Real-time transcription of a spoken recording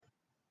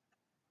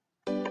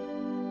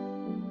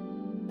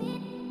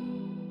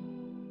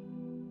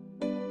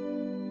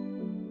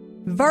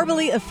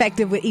Verbally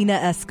Effective with Ina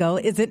Esco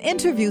is an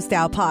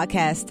interview-style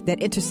podcast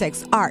that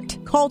intersects art,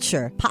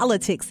 culture,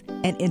 politics,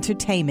 and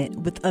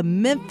entertainment with a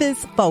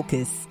Memphis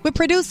focus. With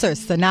producer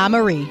Sana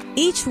Marie.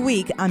 Each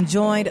week, I'm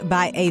joined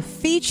by a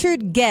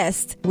featured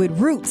guest with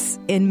roots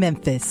in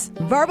Memphis.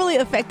 Verbally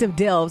Effective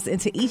delves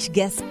into each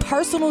guest's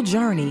personal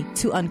journey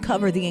to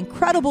uncover the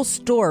incredible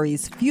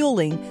stories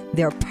fueling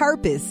their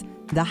purpose,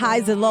 the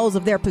highs and lows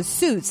of their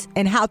pursuits,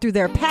 and how through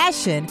their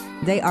passion,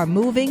 they are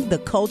moving the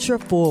culture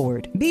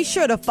forward. Be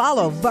sure to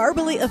follow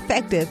Verbally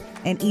Effective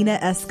and Ina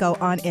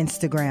Esco on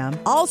Instagram.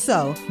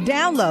 Also,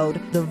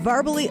 download the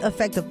Verbally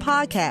Effective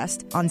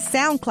podcast on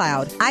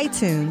SoundCloud,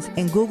 iTunes,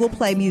 and Google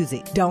Play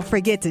Music. Don't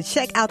forget to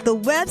check out the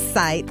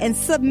website and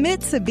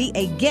submit to be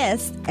a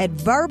guest at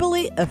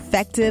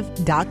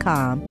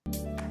verballyeffective.com.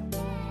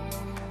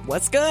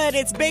 What's good?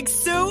 It's Big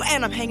Sue,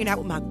 and I'm hanging out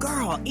with my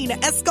girl, Ina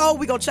Esco.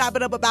 We gonna chop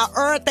it up about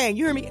everything.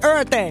 You hear me?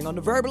 Everything on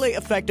the Verbally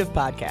Effective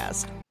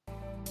podcast.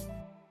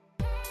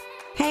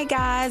 Hey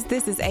guys,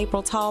 this is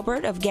April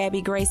Talbert of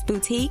Gabby Grace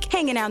Boutique,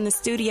 hanging out in the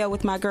studio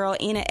with my girl,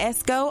 Ina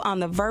Esco, on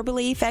the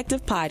Verbally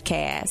Effective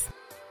podcast.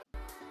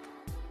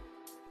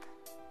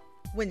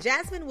 When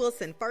Jasmine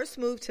Wilson first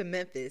moved to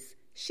Memphis,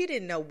 she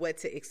didn't know what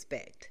to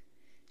expect.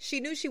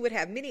 She knew she would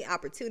have many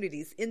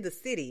opportunities in the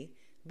city,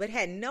 but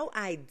had no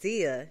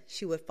idea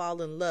she would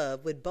fall in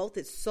love with both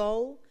its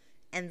soul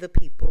and the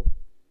people.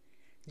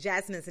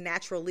 Jasmine's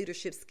natural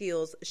leadership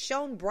skills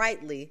shone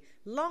brightly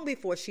long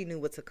before she knew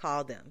what to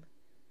call them.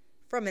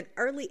 From an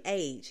early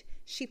age,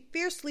 she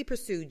fiercely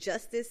pursued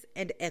justice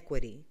and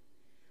equity.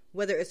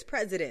 Whether as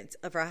president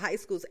of her high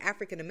school's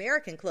African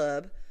American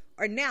Club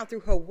or now through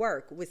her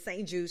work with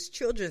St. Jude's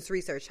Children's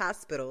Research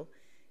Hospital,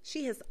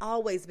 she has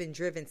always been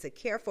driven to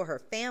care for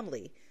her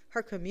family,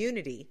 her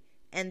community,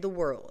 and the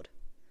world.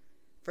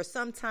 For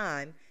some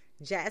time,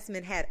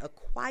 Jasmine had a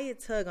quiet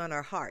tug on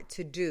her heart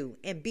to do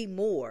and be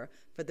more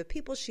for the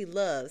people she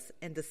loves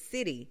and the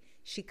city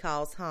she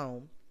calls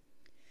home.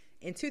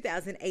 In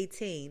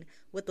 2018,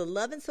 with the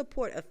love and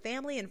support of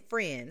family and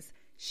friends,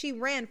 she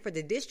ran for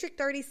the District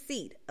 30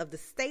 seat of the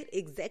State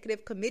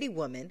Executive Committee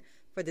woman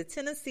for the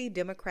Tennessee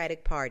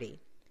Democratic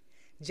Party.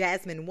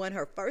 Jasmine won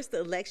her first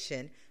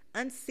election,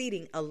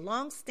 unseating a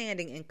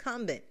long-standing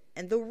incumbent,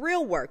 and the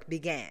real work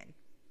began.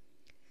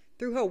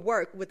 Through her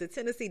work with the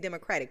Tennessee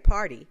Democratic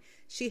Party,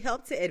 she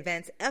helped to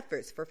advance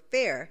efforts for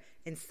fair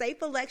and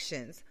safe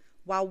elections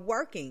while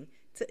working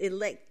to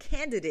elect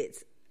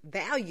candidates'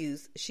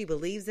 values she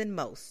believes in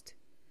most.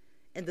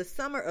 In the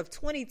summer of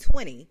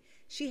 2020,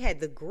 she had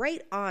the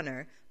great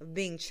honor of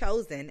being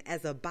chosen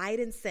as a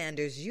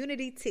Biden-Sanders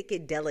Unity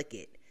Ticket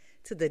delegate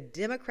to the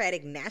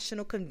Democratic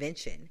National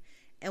Convention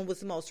and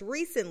was most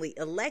recently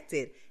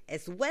elected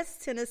as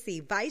West Tennessee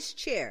Vice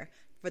Chair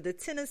for the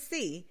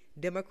Tennessee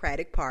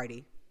Democratic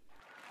Party.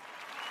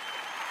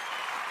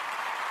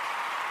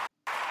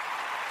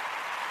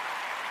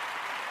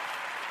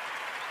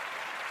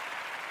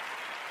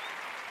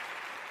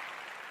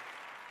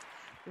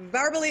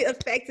 Verbally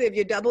Effective,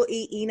 your double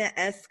E, Ina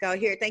Esco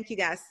here. Thank you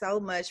guys so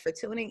much for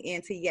tuning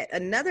in to yet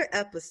another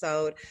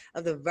episode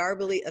of the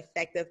Verbally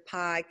Effective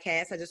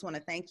podcast. I just want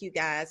to thank you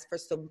guys for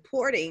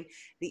supporting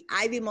the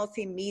Ivy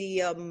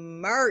Multimedia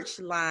merch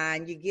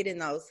line. You're getting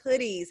those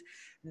hoodies,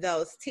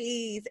 those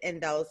tees,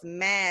 and those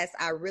masks.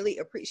 I really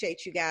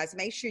appreciate you guys.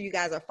 Make sure you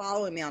guys are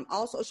following me on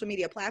all social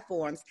media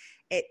platforms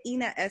at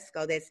Ina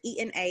Esco. That's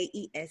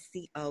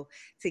ENAESCO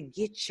to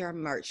get your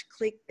merch.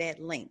 Click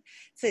that link.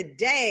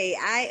 Today,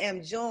 I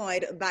am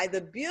joined by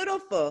the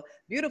beautiful,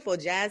 beautiful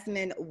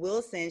Jasmine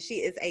Wilson. She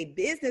is a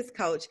business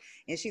coach,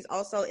 and she's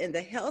also in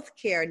the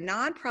healthcare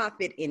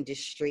nonprofit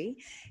industry,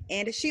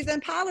 and she's in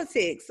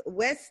politics.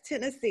 West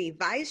Tennessee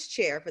Vice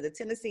Chair for the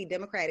Tennessee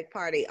Democratic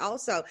Party.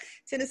 Also,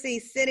 Tennessee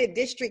Senate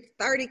District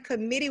 30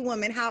 Committee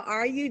Woman. How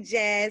are you,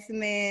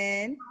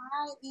 Jasmine?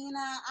 Hi,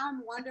 Ina.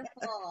 I'm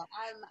wonderful.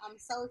 I'm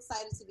so excited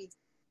to be.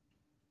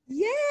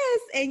 Yes,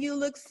 and you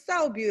look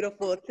so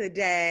beautiful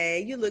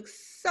today. You look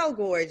so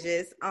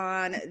gorgeous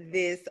on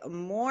this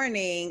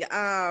morning.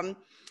 So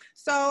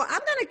I'm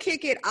going to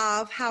kick it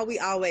off how we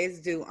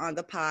always do on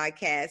the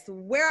podcast.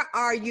 Where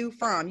are you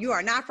from? You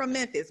are not from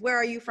Memphis. Where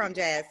are you from,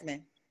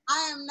 Jasmine?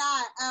 I am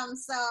not.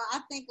 So I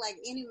think like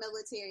any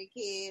military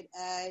kid,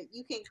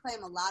 you can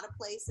claim a lot of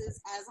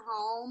places as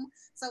home.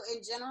 So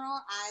in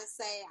general, I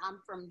say I'm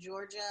from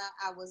Georgia.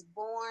 I was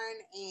born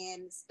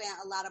and spent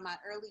a lot of my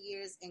early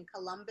years in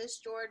Columbus,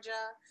 Georgia.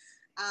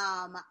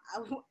 I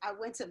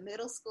went to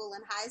middle school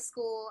and high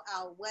school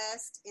out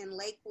west in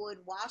Lakewood,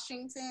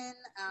 Washington.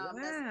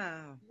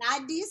 Wow.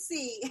 Not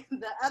DC,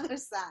 the other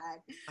side.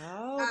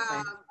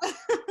 Oh, okay.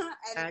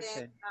 And Gotcha.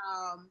 then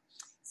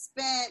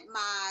spent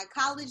my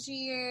college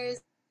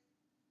years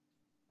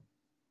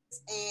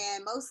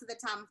and most of the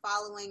time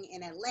following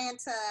in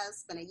Atlanta,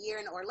 spent a year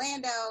in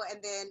Orlando,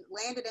 and then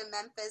landed in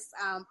Memphis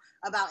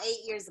about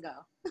 8 years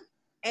ago.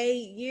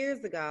 8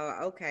 years ago.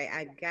 Okay,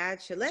 I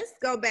got you. Let's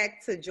go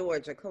back to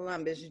Georgia,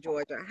 Columbus,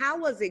 Georgia. How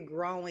was it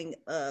growing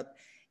up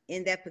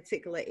in that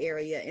particular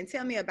area? And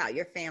tell me about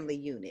your family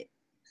unit.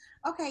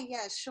 Okay,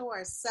 yeah,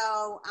 sure.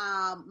 So,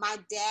 my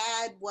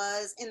dad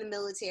was in the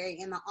military,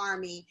 in the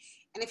Army.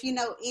 And if you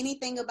know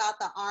anything about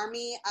the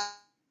Army,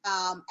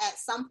 at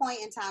some point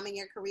in time in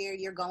your career,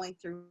 you're going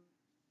through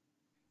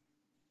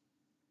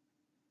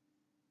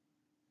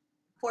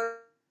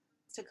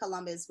to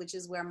Columbus, which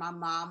is where my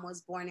mom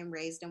was born and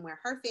raised and where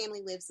her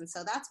family lives. And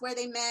so that's where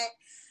they met.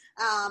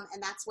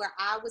 And that's where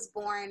I was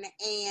born.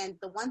 And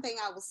the one thing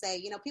I will say,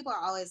 you know, people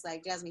are always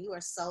like, Jasmine, you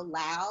are so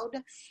loud.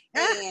 And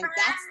that's the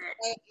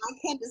way I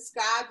can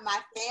describe my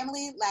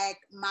family. Like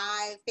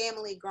my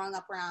family growing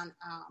up around,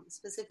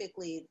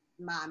 specifically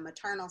my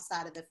maternal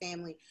side of the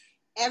family,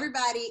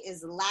 everybody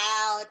is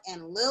loud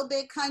and a little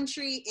bit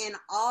country in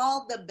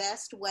all the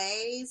best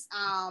ways,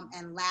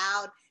 and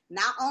loud,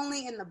 not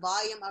only in the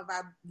volume of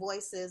our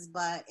voices,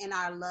 but in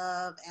our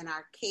love and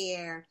our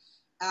care,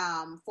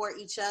 for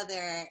each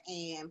other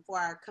and for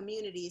our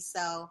community.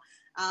 So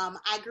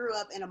I grew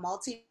up in a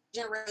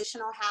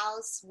multi-generational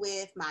house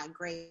with my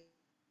great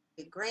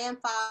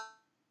grandfather,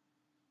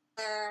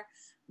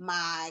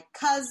 my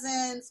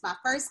cousins, my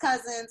first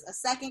cousins, a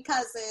second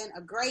cousin,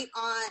 a great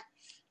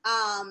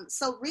aunt.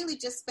 So really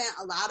just spent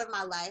a lot of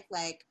my life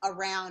like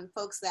around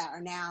folks that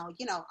are now,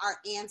 you know, our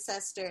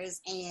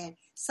ancestors, and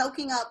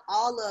soaking up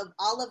all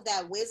of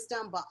that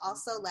wisdom, but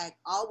also like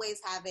always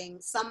having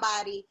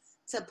somebody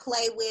to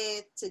play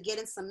with, to get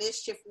in some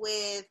mischief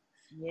with,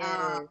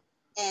 Yes.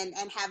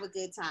 and have a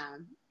good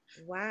time.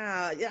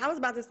 Wow. Yeah, I was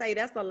about to say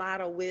that's a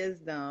lot of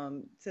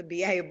wisdom to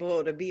be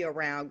able to be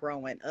around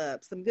growing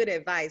up. Some good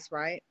advice,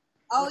 right?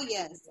 Oh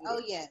yes.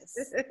 Oh yes.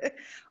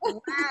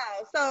 Wow.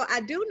 So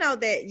I do know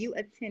that you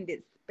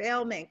attended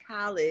Spelman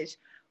College.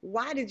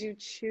 Why did you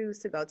choose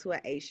to go to a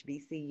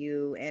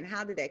HBCU, and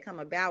how did that come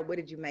about? What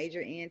did you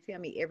major in? Tell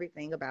me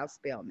everything about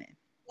Spelman.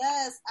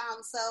 Yes.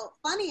 So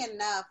funny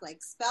enough,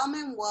 like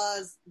Spelman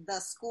was the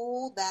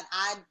school that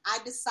I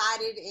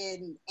decided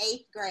in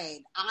 8th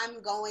grade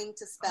I'm going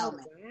to Oh,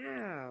 Spelman.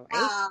 wow.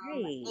 Eighth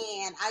grade.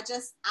 And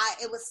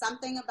it was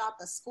something about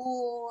the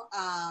school.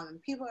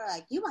 People are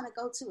like, you want to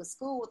go to a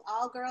school with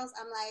all girls?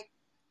 I'm like,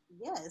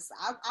 yes,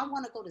 I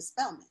want to go to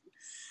Spelman.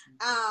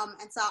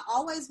 And so I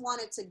always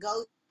wanted to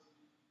go.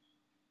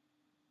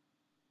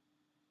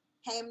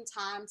 Came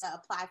time to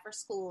apply for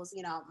schools,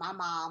 you know, my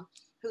mom,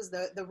 who's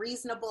the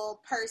reasonable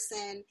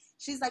person,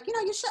 she's like, you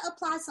know, you should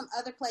apply some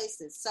other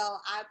places. So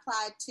I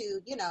applied to,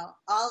 you know,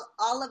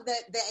 all of the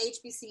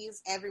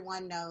HBCUs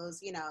everyone knows,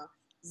 you know,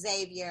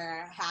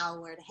 Xavier,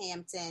 Howard,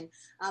 Hampton.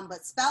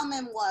 But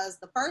Spelman was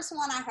the first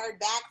one I heard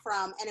back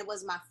from, and it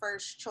was my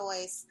first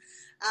choice.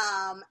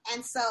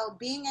 And so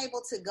being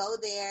able to go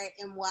there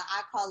in what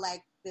I call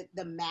like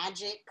the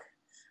magic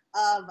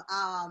of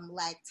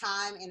like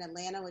time in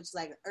Atlanta, which is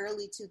like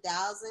early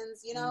 2000s,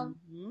 you know,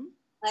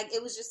 like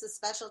it was just a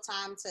special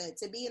time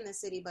to be in the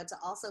city, but to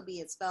also be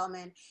at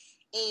Spelman.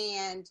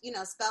 And you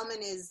know,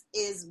 Spelman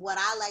is what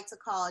I like to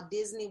call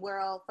Disney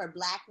World for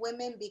Black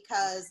women,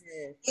 because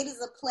it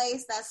is a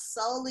place that's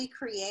solely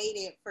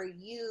created for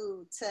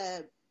you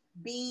to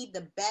be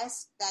the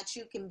best that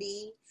you can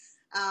be.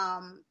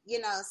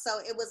 You know, so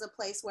it was a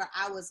place where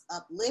I was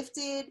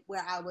uplifted,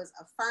 where I was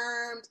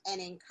affirmed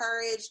and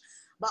encouraged,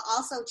 but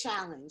also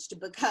challenged,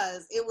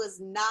 because it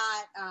was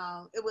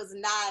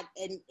not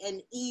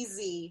an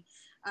easy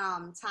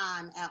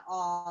time at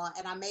all.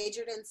 And I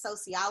majored in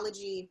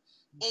sociology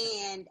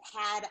and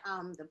had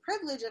the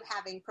privilege of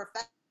having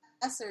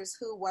professors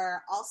who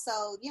were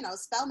also, you know,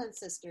 Spelman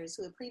sisters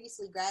who had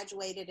previously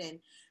graduated and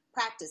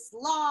practiced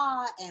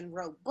law and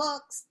wrote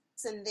books,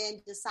 and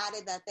then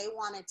decided that they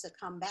wanted to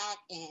come back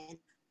and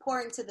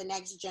pour into the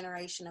next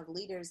generation of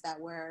leaders that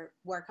were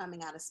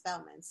coming out of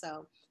Spelman.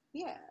 So,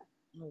 yeah.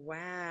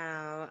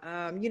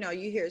 Wow. You know,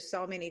 you hear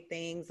so many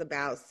things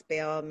about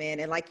Spelman,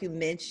 and like you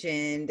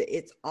mentioned,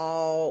 it's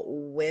all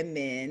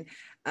women.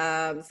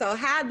 So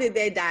how did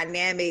that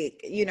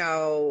dynamic, you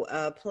know,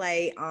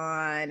 play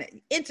on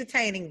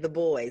entertaining the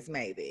boys,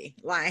 maybe?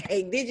 Like,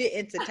 did you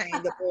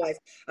entertain the boys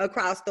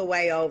across the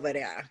way over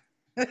there?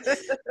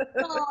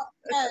 Well,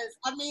 yes.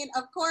 I mean,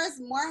 of course,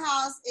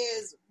 Morehouse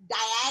is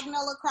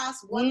diagonal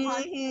across one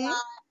parking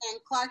lot,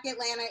 and Clark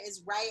Atlanta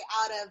is right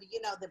out of,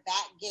 you know, the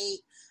back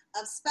gate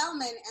of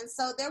Spelman. And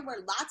so there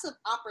were lots of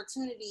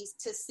opportunities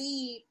to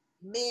see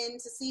men,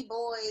 to see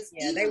boys.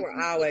 Yeah, they were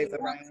always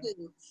around.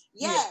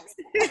 Yes.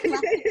 Yeah.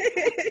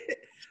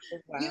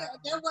 Wow.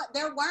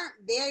 There weren't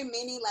very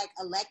many like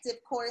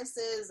elective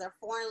courses or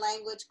foreign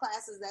language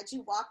classes that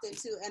you walked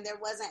into, and there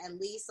wasn't at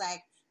least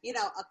like, you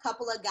know, a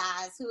couple of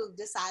guys who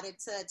decided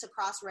to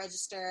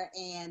cross-register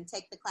and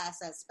take the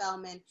class at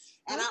Spelman.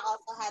 And I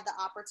also had the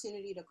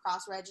opportunity to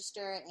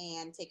cross-register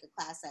and take a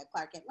class at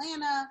Clark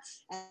Atlanta,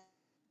 and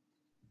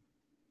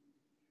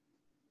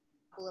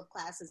a couple of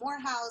classes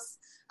Morehouse.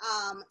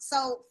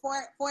 So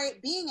for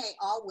it being a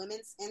all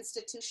women's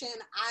institution,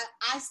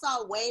 I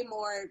saw way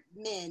more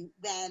men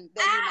than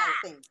you might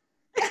think.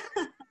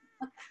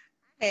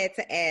 Had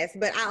to ask,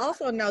 but I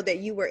also know that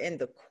you were in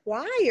the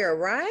choir,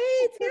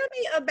 right? Tell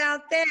me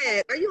about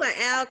that. Are you an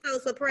alto,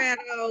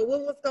 soprano? What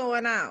was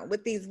going on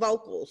with these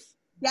vocals?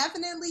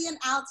 Definitely an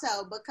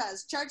alto,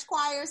 because church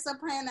choir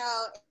soprano,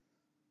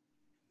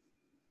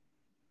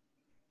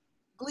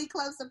 Glee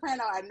Club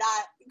soprano are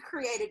not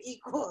created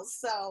equal.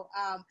 So,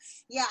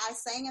 yeah, I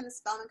sang in the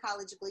Spelman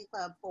College Glee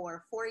Club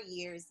for 4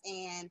 years,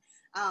 and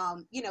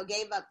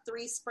gave up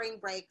 3 spring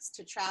breaks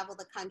to travel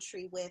the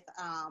country with,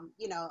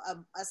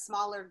 a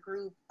smaller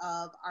group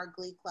of our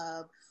Glee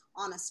Club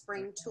on a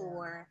spring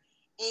tour.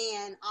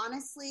 And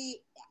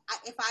honestly,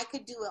 if I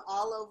could do it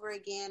all over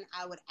again,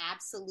 I would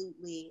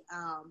absolutely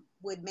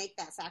would make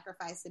that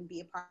sacrifice and be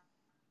a part.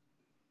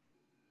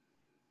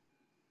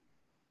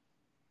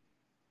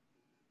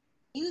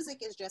 Music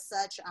is just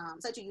such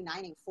a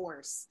uniting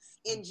force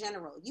in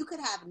general. You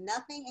could have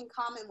nothing in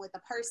common with a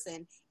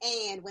person,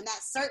 and when that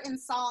certain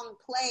song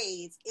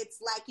plays, it's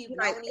like you've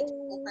known each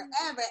other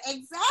forever.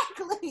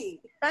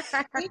 Exactly.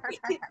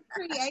 It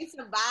creates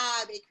a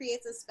vibe. It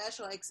creates a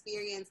special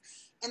experience,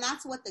 and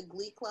that's what the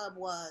Glee Club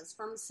was.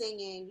 From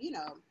singing,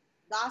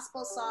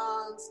 gospel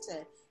songs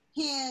to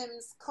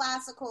hymns,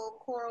 classical,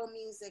 choral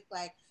music,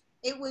 like.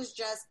 It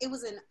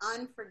was an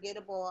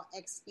unforgettable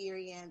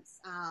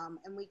experience.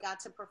 And we got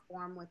to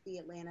perform with the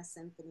Atlanta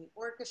Symphony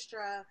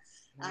Orchestra.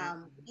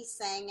 We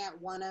sang at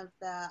one of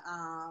the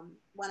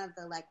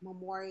like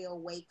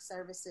memorial wake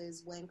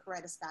services when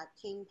Coretta Scott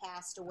King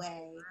passed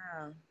away.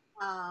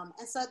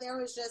 And so there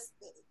was just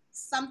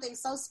something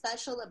so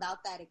special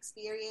about that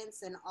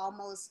experience, and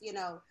almost,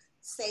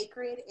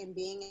 sacred in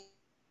being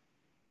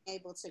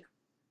able to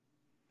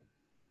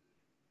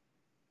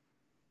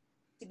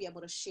be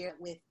able to share it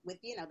with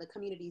the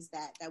communities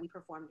that we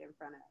performed in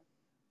front of.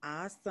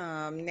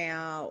 Awesome.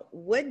 Now,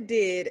 what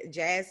did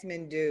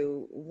Jasmine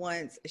do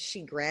once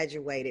she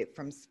graduated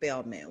from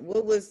Spelman?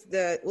 What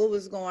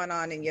was going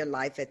on in your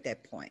life at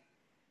that point?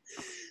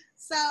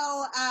 So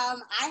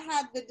I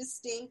had the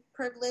distinct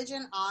privilege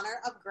and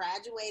honor of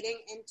graduating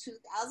in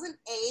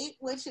 2008,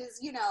 which is,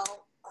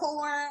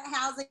 core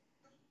housing.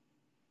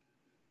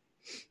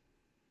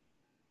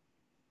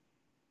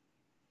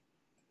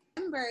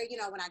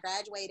 When I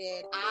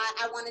graduated,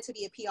 I wanted to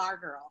be a PR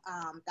girl.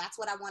 That's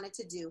what I wanted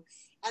to do.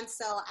 And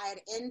so I had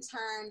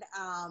interned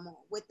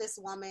with this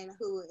woman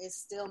who is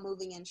still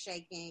moving and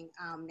shaking,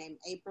 named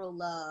April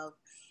Love,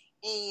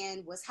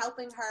 and was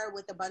helping her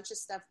with a bunch of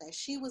stuff that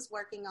she was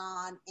working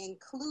on,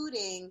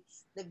 including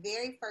the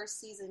very first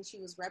season she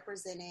was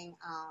representing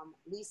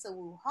Lisa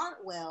Wu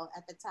Hartwell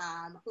at the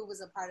time, who was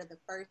a part of the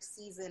first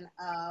season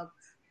of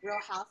Real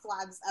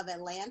Housewives of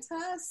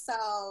Atlanta.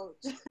 So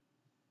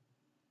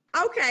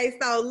Okay,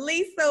 so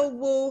Lisa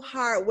Wu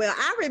Hartwell.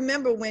 I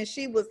remember when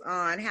she was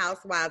on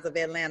Housewives of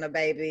Atlanta,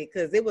 baby,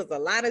 because it was a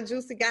lot of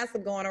juicy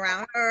gossip going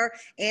around her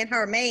and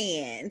her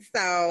man. So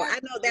I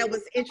know that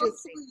was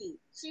interesting. Sweet.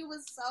 She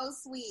was so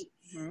sweet.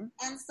 Mm-hmm.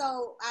 And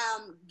so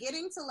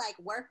getting to like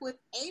work with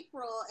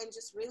April and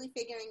just really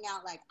figuring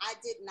out, like, I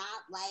did not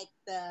like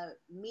the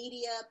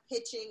media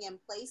pitching and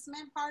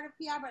placement part of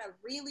PR, but I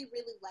really,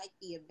 really liked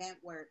the event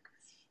work.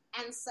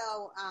 And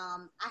so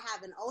I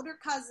have an older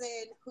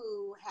cousin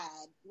who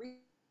had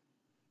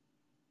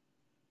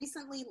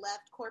recently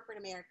left corporate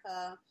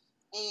America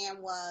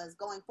and was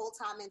going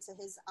full-time into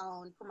his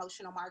own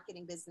promotional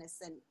marketing business.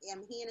 And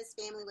he and his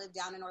family lived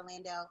down in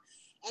Orlando.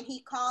 And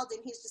he called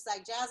and he's just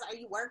like, Jazz, are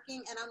you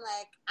working? And I'm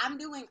like, I'm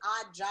doing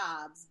odd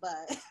jobs,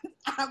 but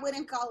I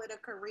wouldn't call it a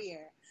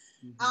career.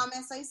 Mm-hmm.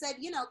 And so he said,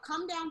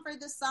 come down for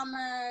the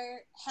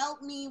summer,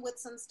 help me with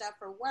some stuff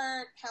for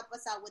work, help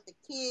us out with the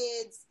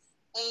kids.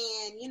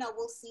 And,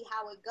 we'll see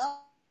how it goes.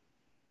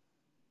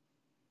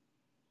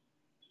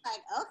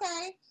 Like,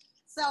 okay.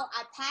 So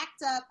I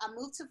packed up, I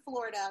moved to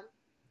Florida,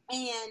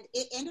 and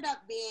it ended up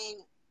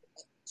being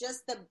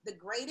just the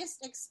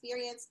greatest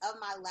experience of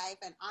my life.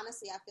 And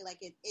honestly, I feel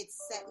like it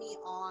set me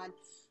on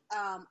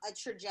a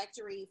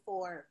trajectory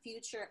for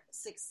future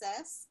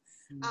success.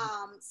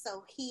 Mm-hmm.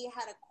 So he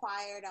had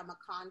acquired a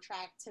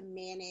contract to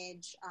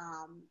manage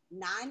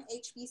 9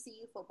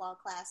 HBCU football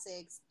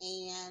classics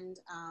and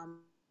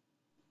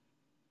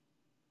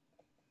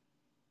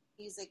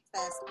music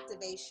fest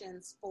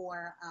activations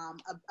for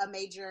a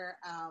major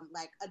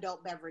like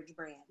adult beverage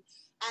brand.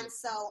 And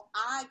so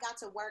I got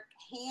to work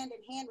hand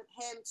in hand with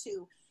him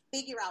to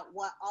figure out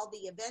what all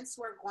the events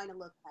were going to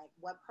look like,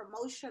 what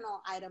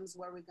promotional items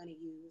were we going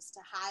to use, to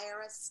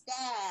hire a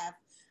staff,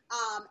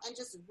 and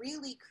just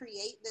really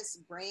create this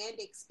brand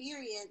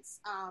experience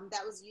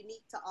that was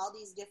unique to all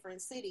these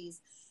different cities.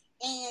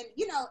 And,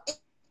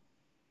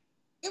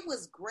 it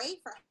was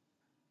great for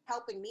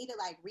helping me to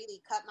like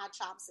really cut my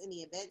chops in the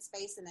event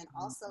space, and then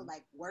also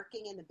like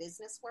working in the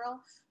business world.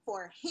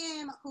 For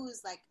him,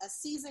 who's like a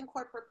seasoned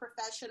corporate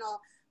professional,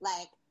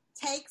 like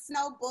takes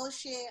no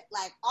bullshit,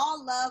 like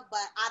all love,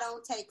 but I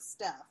don't take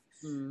stuff.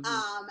 Mm-hmm.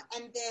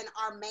 And then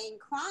our main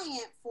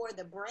client for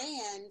the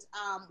brand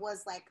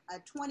was like a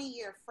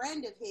 20-year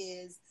friend of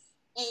his,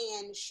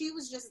 and she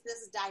was just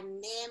this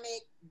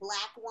dynamic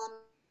Black woman.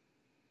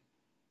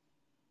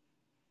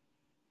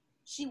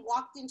 She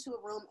walked into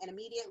a room and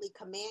immediately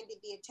commanded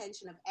the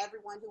attention of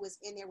everyone who was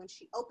in there. When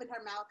she opened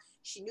her mouth,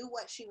 she knew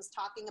what she was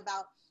talking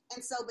about.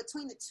 And so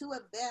between the two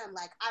of them,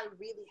 like, I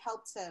really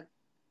helped to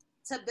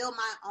to build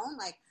my own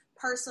like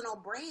personal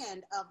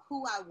brand of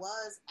who I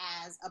was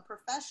as a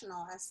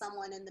professional, as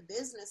someone in the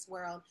business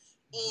world,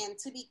 and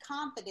to be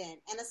confident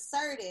and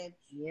assertive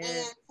and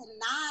to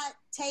not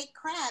take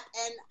crap.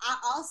 And I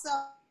also,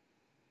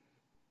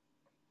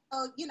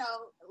 you know,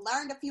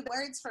 learned a few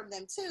words from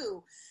them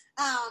too,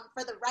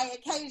 for the right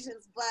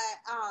occasions. But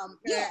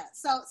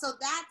so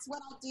that's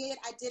what I did.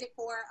 I did it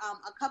for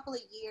a couple of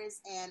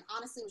years, and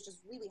honestly, it was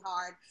just really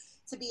hard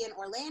to be in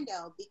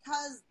Orlando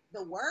because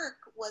the work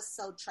was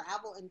so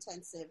travel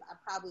intensive. I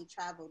probably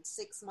traveled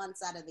 6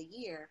 months out of the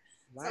year.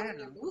 Wow. So when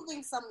you're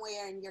moving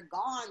somewhere and you're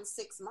gone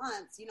 6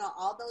 months, you know,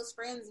 all those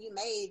friends you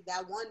made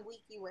that 1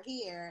 week you were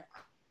here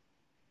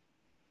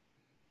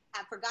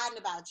have forgotten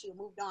about you,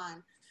 moved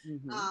on.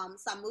 Mm-hmm.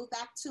 So I moved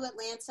back to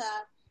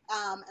Atlanta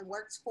and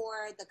worked for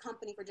the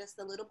company for just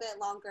a little bit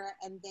longer,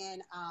 and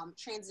then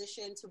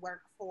transitioned to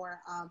work for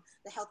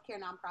the healthcare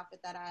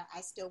nonprofit that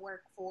I still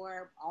work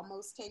for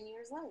almost 10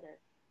 years later.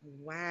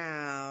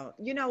 Wow.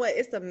 You know what?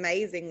 It's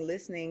amazing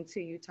listening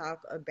to you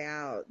talk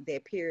about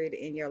that period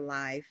in your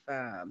life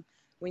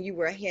when you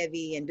were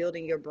heavy and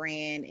building your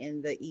brand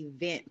in the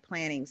event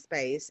planning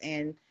space,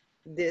 and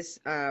this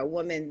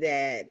woman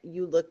that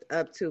you looked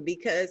up to,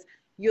 because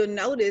you'll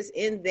notice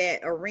in that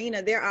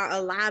arena, there are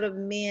a lot of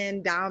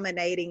men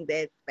dominating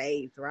that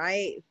space,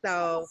 right?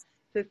 So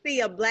to see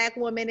a Black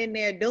woman in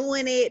there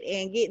doing it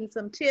and getting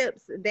some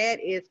tips,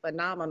 that is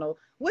phenomenal.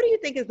 What do you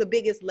think is the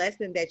biggest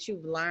lesson that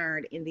you've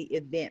learned in the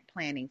event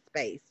planning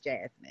space,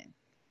 Jasmine?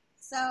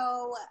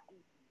 So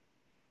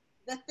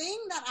the thing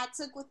that I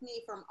took with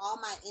me from all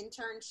my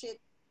internships,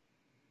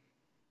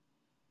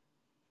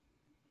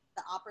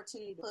 the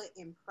opportunity to put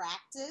in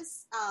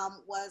practice,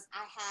 was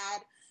I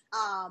had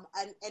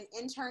an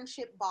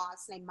internship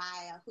boss named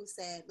Maya who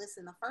said,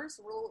 listen, the first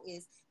rule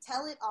is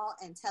tell it all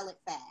and tell it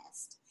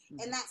fast.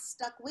 Mm-hmm. And that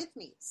stuck with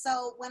me.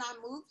 So when I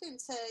moved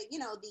into, you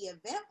know, the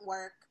event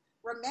work,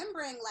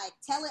 remembering like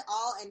tell it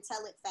all and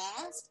tell it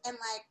fast, and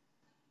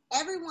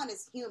like everyone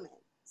is human.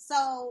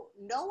 So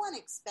no one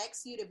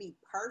expects you to be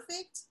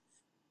perfect,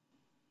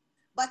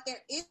 but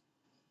there is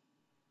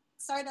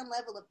certain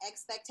level of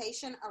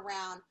expectation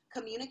around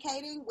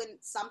communicating when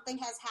something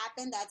has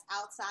happened that's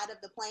outside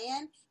of the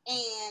plan,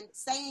 and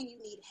saying you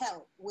need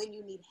help when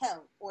you need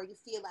help or you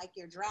feel like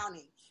you're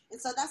drowning. And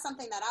so that's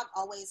something that I've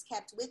always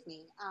kept with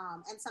me,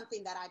 and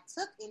something that I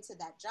took into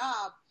that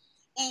job.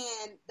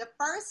 And the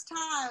first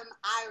time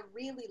I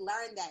really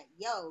learned that,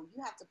 yo,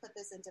 you have to put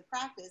this into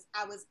practice,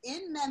 I was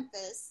in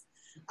Memphis.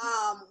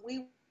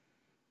 We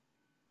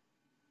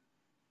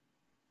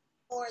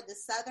for the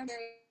Southern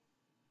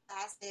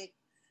Classic.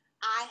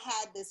 I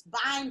had this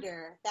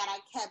binder that I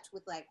kept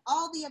with like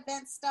all the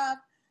event stuff.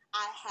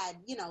 I had,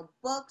 you know,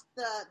 booked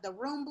the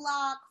room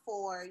block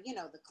for, you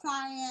know, the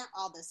client,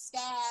 all the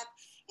staff.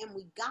 And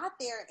we got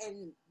there,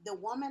 and the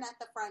woman at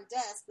the front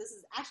desk, this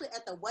is actually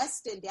at the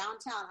Westin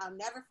downtown, I'll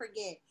never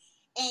forget.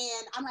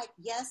 And I'm like,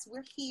 yes,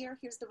 we're here.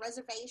 Here's the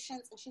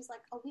reservations. And she's like,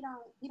 oh, we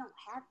don't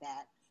have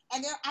that.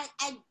 And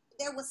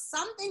there was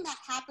something that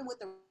happened with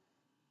the,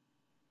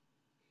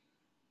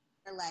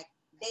 like,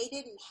 they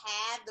didn't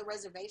have the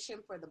reservation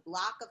for the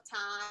block of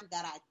time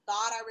that I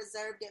thought I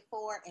reserved it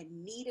for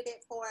and needed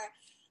it for.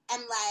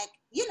 And like,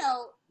 you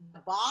know,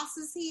 the boss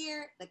is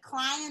here, the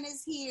client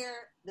is here,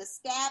 the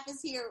staff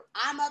is here.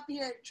 I'm up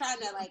here trying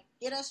to like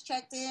get us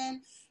checked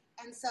in.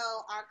 And so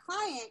our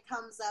client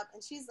comes up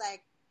and she's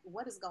like,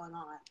 what is going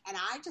on? And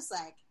I just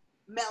like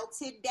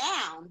melted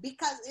down,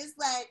 because it's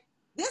like,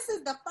 this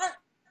is the first,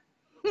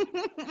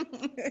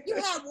 you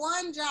had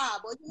one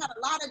job, or you had a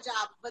lot of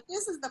jobs, but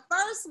this is the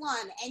first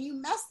one and you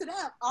messed it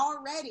up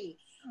already.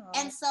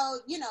 Aww. And so,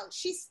 you know,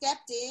 she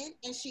stepped in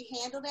and she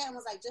handled it and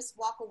was like, just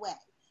walk away.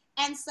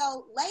 And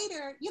so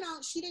later, you know,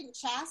 she didn't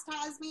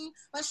chastise me,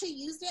 but she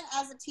used it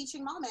as a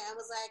teaching moment and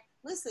was like,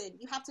 listen,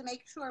 you have to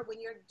make sure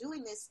when you're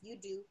doing this, you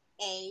do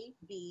A,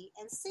 B,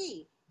 and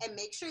C, and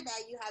make sure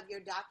that you have your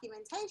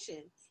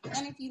documentation.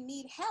 And if you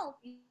need help,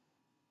 you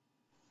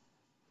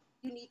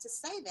need to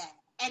say that.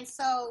 And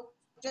so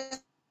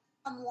just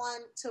from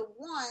one to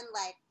one,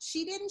 like,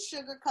 she didn't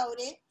sugarcoat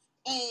it,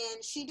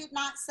 and she did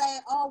not say,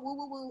 oh, woo,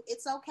 woo, woo,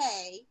 it's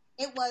okay.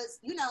 It was,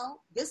 you know,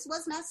 this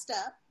was messed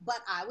up, but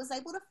I was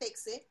able to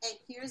fix it, and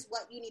here's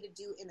what you need to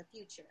do in the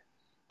future.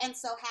 And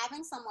so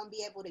having someone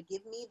be able to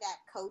give me that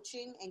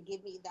coaching and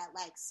give me that,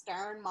 like,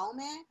 stern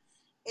moment,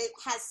 it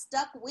has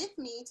stuck with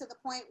me to the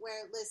point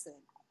where, listen,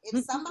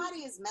 if somebody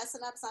is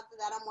messing up something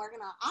that I'm working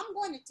on, I'm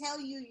going to tell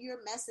you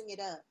you're messing it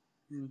up.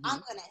 Mm-hmm.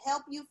 I'm going to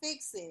help you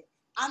fix it.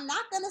 I'm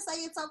not going to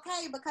say it's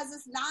okay, because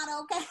it's not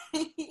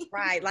okay.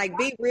 Right. Like,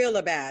 be real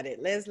about it.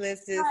 Let's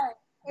just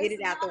get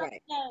it out the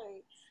way.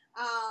 Okay.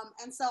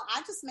 And so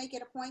I just make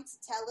it a point to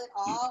tell it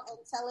all and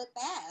tell it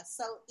fast.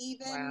 So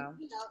even,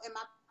 you know, in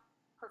my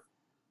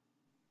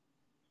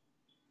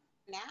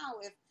now,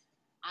 if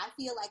I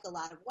feel like a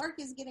lot of work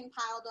is getting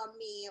piled on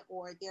me,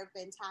 or there have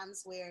been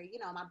times where, you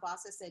know, my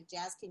boss has said,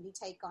 Jazz, can you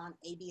take on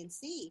A, B, and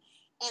C?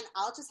 And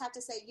I'll just have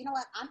to say, you know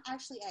what, I'm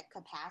actually at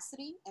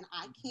capacity and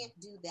I can't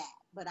do that,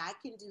 but I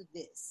can do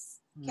this.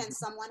 Mm-hmm. Can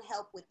someone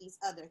help with these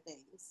other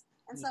things?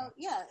 And so,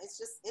 yeah,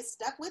 it's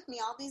stuck with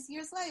me all these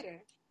years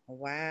later.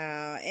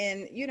 Wow.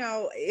 And,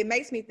 it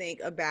makes me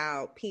think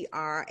about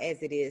PR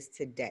as it is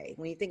today.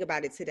 When you think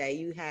about it today,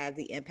 you have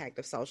the impact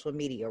of social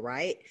media,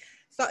 right?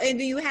 So, and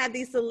do you have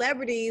these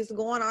celebrities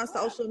going on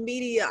social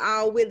media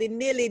all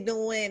willy-nilly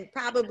doing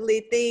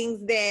probably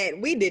things that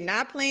we did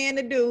not plan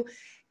to do?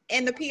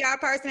 And the PR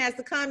person has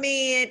to come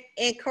in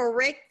and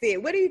correct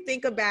it. What do you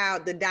think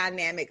about the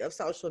dynamic of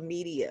social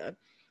media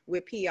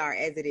with PR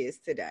as it is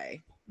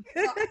today?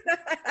 So,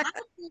 I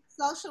think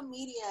social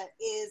media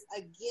is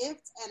a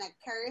gift and a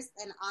curse.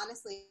 And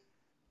honestly,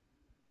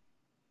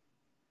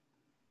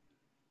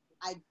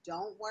 I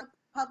don't work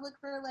public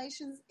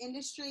relations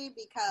industry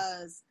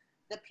because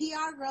the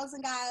PR girls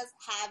and guys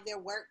have their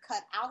work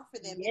cut out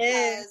for them.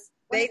 Yes,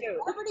 because they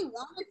do. Everybody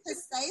wanted to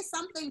say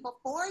something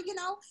before,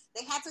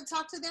 they had to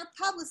talk to their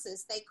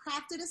publicist. They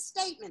crafted a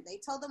statement. They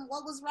told them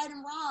what was right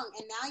and wrong.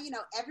 And now,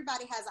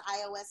 everybody has an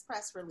iOS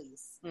press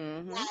release.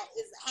 Mm-hmm. That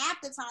is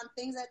half the time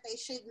things that they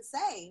shouldn't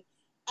say.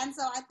 And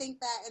so I think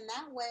that in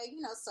that way,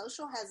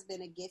 social has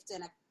been a gift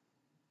and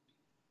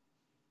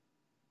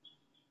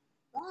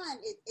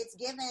it's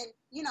given,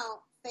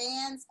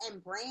 fans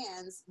and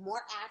brands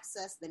more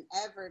access than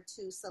ever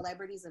to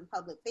celebrities and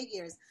public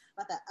figures.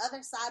 But the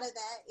other side of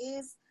that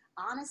is,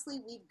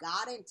 honestly, we've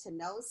gotten to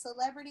know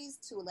celebrities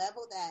to a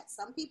level that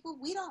some people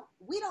we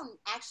don't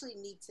actually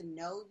need to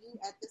know you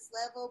at this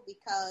level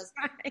because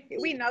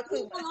we know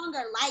we no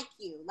longer like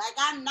you. Like,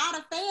 I'm not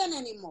a fan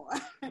anymore.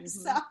 Mm-hmm.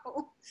 So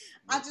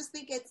I just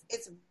think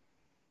it's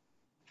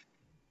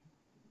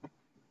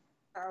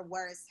or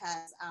worse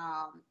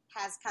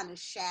has kind of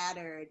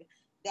shattered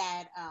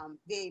that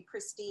very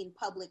pristine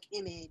public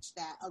image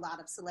that a lot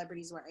of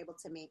celebrities were able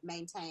to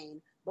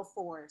maintain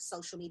before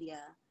social media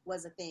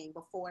was a thing,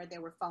 before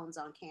there were phones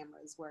on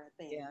cameras were a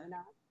thing. Yeah.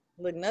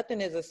 Look, nothing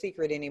is a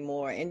secret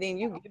anymore. And then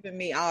you giving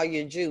me all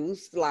your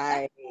juice,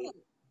 like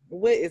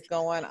what is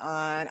going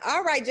on?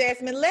 All right,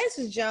 Jasmine,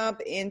 let's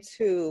jump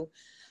into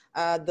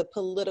the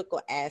political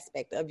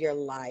aspect of your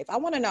life. I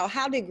want to know,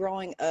 how did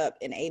growing up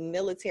in a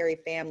military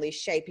family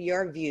shape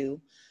your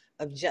view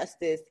of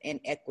justice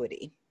and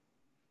equity?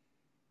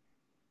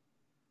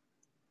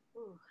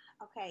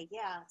 Okay,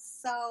 yeah.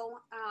 So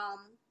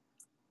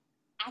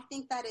I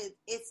think that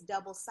it's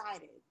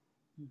double-sided.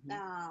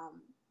 Mm-hmm.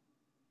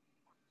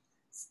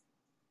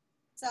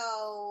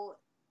 So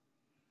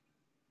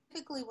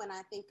typically when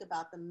I think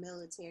about the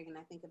military and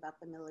I think about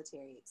the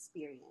military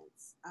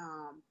experience,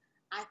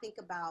 I think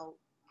about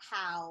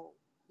how,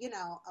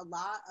 a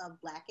lot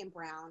of Black and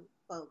brown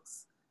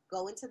folks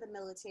go into the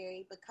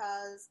military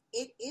because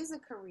it is a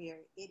career,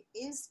 it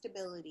is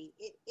stability,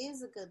 it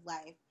is a good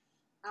life.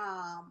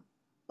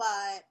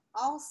 But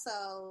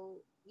also,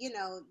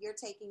 you're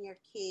taking your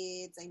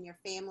kids and your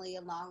family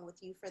along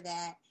with you for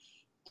that.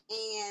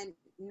 And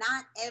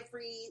not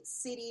every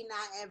city,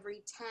 not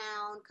every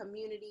town,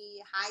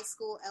 community, high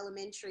school,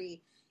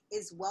 elementary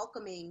is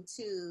welcoming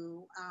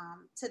to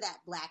that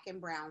Black and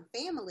brown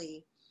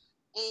family.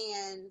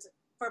 And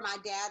for my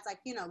dad's,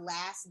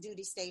 last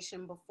duty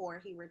station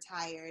before he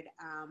retired,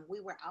 we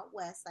were out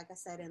west, like I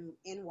said,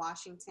 in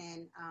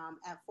Washington,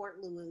 at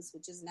Fort Lewis,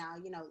 which is now,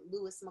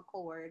 Lewis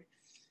McChord.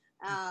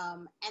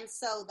 And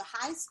so the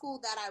high school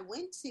that I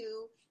went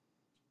to,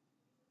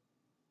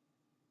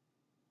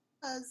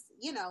 because,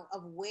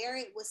 of where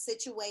it was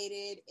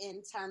situated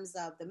in terms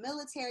of the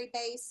military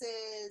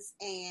bases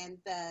and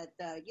the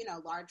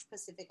large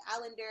Pacific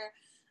Islander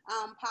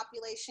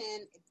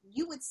population,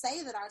 you would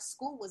say that our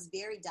school was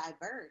very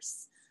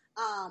diverse.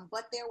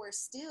 But there were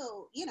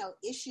still,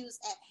 issues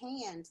at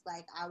hand.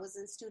 Like, I was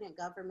in student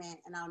government,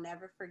 and I'll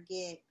never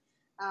forget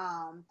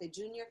the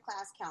junior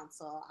class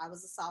council. I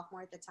was a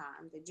sophomore at the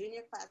time. The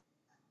junior class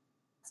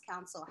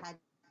council had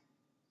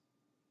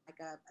like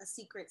a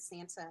secret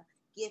Santa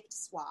gift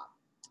swap.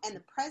 And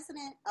the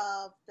president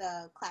of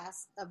the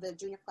class, of the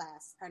junior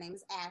class, her name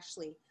is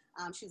Ashley.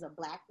 She's a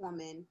Black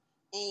woman.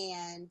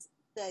 And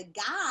the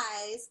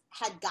guys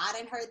had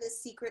gotten her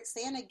this secret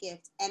Santa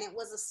gift, and it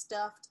was a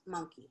stuffed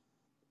monkey.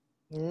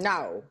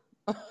 No.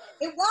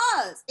 It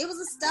was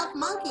a stuffed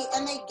monkey,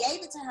 and they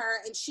gave it to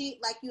her, and she,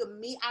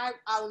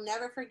 I'll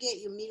never forget,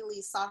 you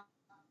immediately saw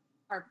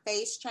her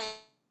face change.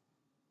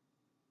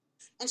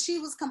 And she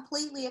was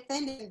completely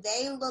offended.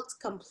 They looked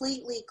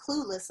completely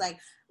clueless, like,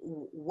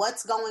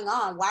 what's going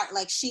on? Why?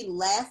 Like, she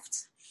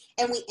left,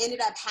 and we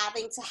ended up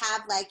having to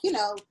have,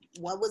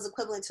 what was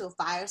equivalent to a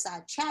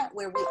fireside chat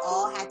where we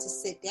all had to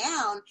sit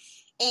down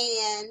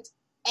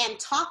and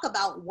talk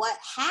about what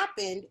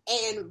happened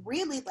and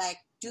really,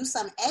 do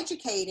some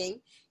educating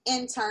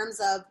in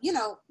terms of,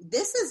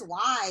 this is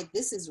why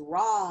this is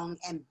wrong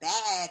and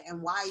bad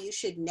and why you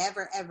should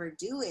never, ever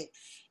do it.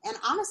 And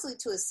honestly,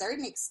 to a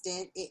certain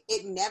extent,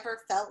 it never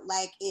felt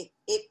like it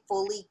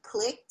fully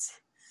clicked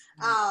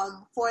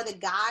for the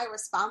guy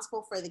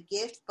responsible for the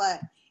gift. But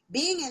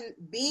being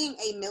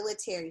a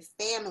military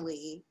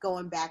family,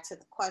 going back to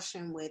the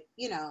question with,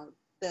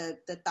 the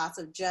thoughts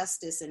of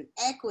justice and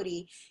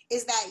equity,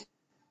 is that,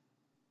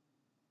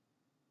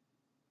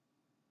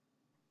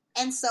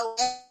 and so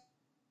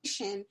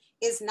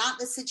is not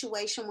the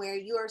situation where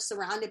you are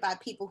surrounded by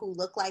people who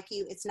look like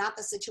you. It's not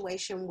the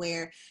situation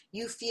where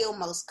you feel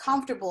most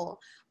comfortable.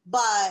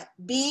 But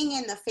being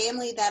in the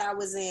family that I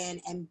was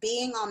in and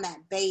being on that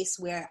base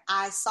where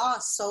I saw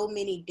so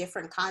many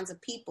different kinds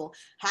of people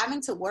having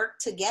to work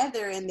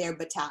together in their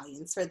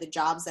battalions for the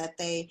jobs that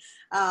they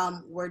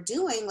were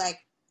doing, like,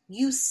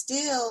 you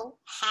still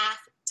have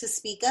to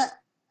speak up.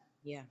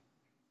 Yeah.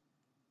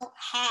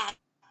 Have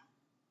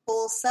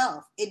full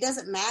self. It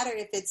doesn't matter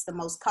if it's the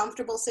most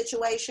comfortable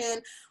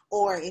situation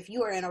or if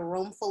you are in a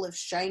room full of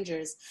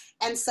strangers.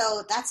 And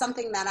so that's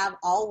something that I've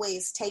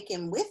always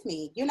taken with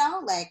me, you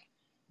know, like,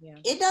 yeah.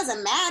 It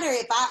doesn't matter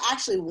if I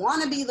actually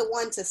want to be the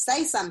one to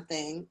say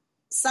something.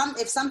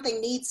 If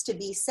something needs to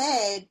be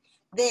said,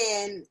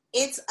 then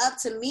it's up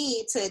to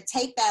me to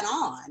take that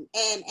on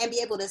and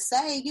be able to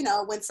say, you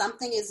know, when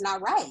something is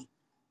not right.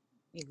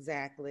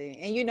 Exactly.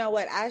 And you know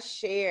what? I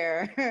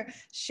share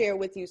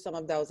with you some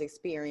of those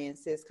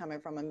experiences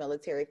coming from a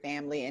military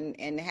family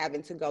and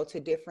having to go to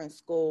different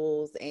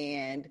schools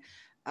and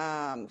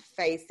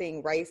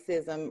facing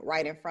racism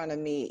right in front of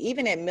me.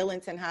 Even at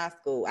Millington High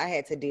School, I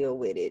had to deal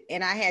with it.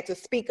 And I had to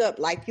speak up,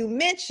 like you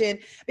mentioned,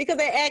 because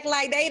they act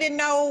like they didn't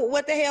know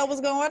what the hell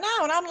was going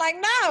on. I'm like,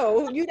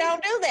 no, you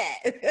don't do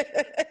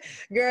that.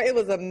 Girl, it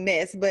was a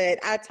mess, but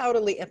I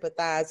totally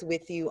empathize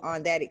with you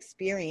on that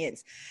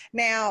experience.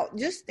 Now,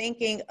 just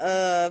thinking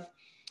of,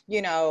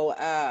 you know,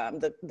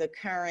 the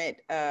current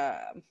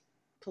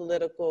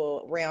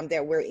political realm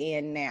that we're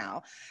in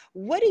now.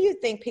 What do you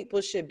think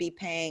people should be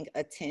paying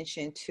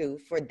attention to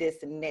for this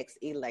next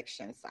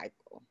election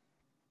cycle?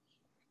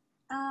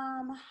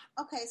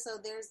 Okay, so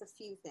there's a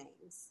few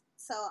things.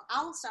 So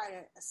I will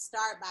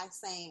start by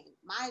saying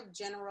my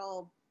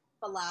general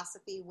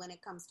philosophy when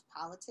it comes to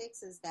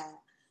politics is that,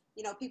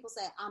 you know, people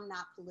say I'm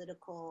not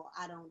political,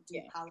 I don't do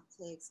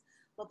politics,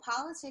 but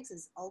politics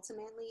is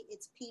ultimately,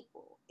 it's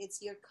people, it's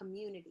your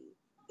community.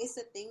 It's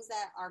the things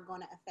that are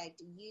going to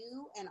affect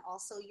you and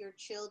also your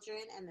children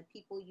and the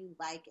people you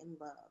like and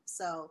love.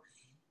 So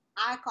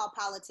I call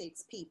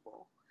politics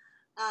people.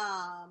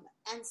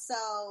 And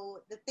so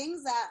the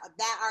things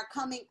that are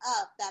coming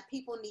up that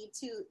people need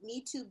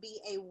to be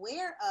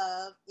aware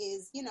of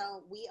is, you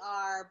know, we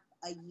are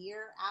a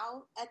year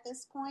out at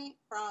this point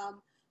from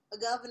a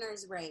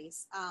governor's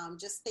race.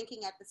 Just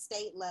thinking at the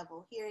state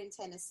level here in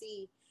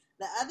Tennessee.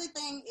 The other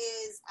thing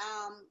is,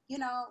 you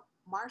know,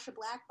 Marsha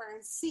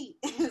Blackburn's seat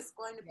is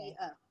going to be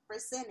up for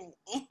Senate.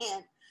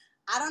 And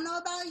I don't know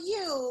about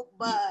you,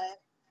 but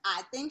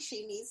I think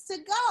she needs to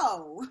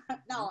go.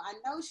 No, I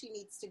know she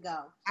needs to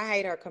go. I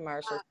hate her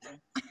commercials.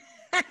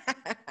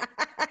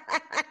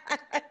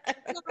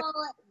 So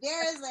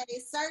there is a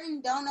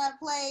certain donut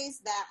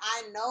place that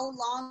I no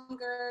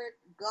longer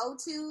go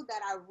to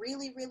that I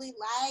really, really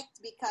liked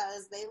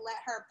because they let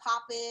her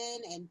pop in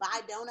and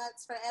buy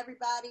donuts for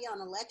everybody on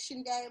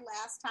election day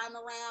last time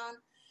around.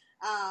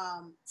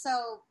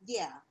 So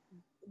yeah,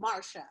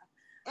 Marsha.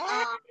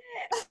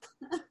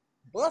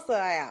 Bust her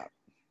out.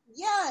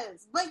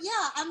 Yes, but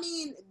yeah, I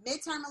mean,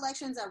 midterm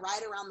elections are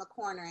right around the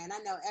corner, and I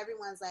know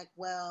everyone's like,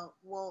 well,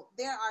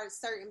 there are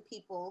certain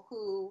people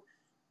who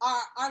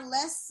are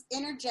less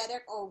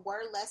energetic or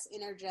were less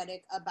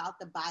energetic about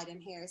the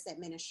Biden-Harris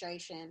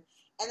administration.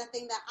 And the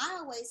thing that I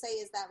always say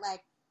is that, like,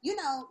 you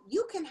know,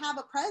 you can have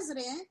a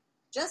president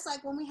just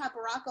like when we had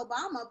Barack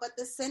Obama, but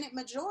the Senate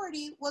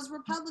majority was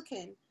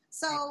Republican.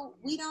 So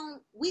we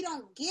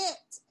don't get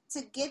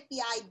to get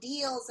the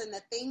ideals and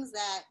the things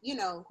that, you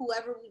know,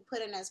 whoever we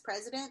put in as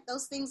president,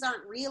 those things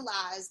aren't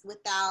realized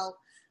without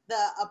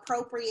the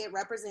appropriate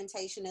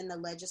representation in the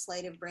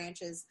legislative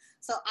branches.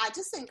 So I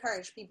just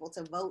encourage people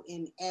to vote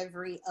in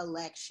every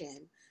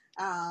election,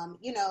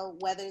 you know,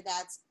 whether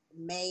that's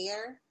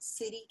mayor,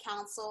 city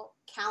council,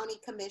 county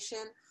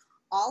commission,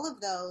 all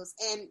of those.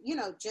 And, you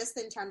know, just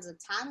in terms of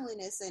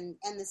timeliness and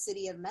the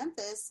city of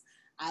Memphis,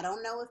 I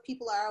don't know if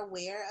people are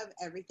aware of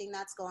everything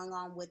that's going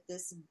on with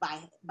this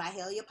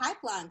Byhalia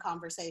pipeline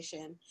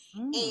conversation.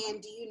 And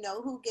do you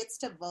know who gets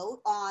to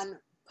vote on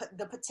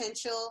the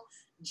potential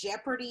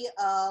jeopardy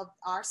of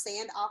our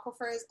sand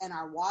aquifers and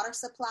our water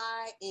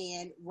supply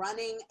and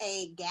running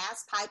a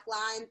gas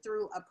pipeline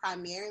through a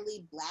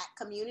primarily Black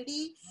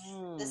community?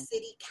 The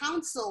city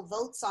council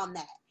votes on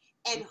that.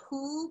 And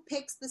who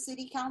picks the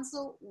city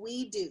council?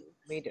 We do.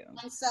 We do.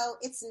 And so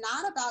it's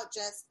not about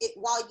just it.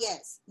 While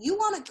yes, you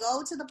want to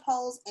go to the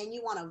polls and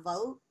you want to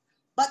vote,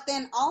 but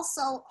then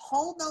also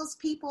hold those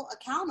people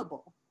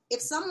accountable. If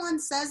someone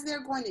says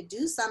they're going to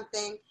do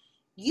something,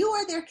 you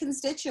are their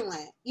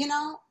constituent. You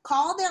know,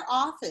 call their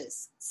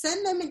office,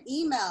 send them an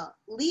email,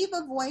 leave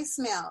a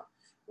voicemail.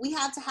 We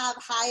have to have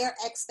higher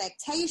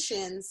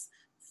expectations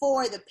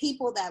for the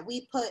people that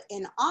we put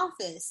in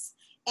office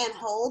and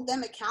hold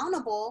them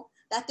accountable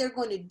that they're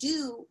going to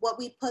do what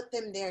we put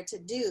them there to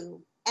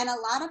do. And a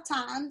lot of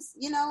times,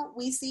 you know,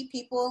 we see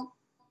people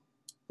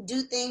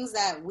do things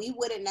that we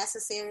wouldn't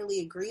necessarily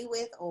agree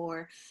with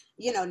or,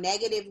 you know,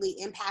 negatively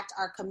impact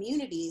our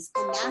communities.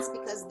 And that's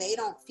because they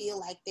don't feel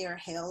like they're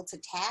held to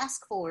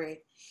task for it.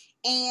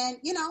 And,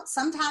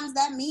 sometimes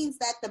that means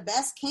that the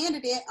best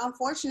candidate,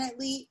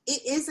 unfortunately,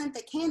 it isn't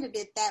the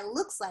candidate that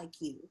looks like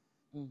you.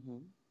 Mm-hmm.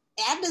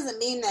 That doesn't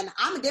mean that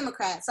I'm a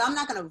Democrat, so I'm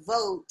not going to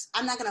vote.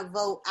 I'm not going to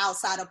vote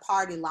outside of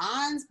party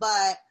lines.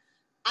 But,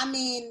 I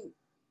mean,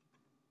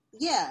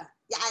 yeah,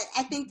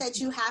 I think that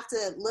you have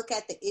to look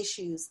at the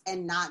issues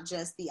and not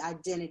just the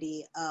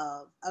identity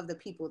of the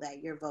people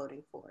that you're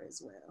voting for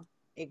as well.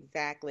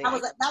 Exactly.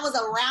 That was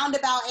a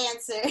roundabout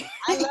answer.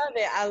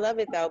 I love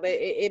it though. But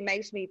it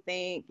makes me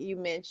think, you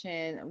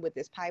mentioned with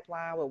this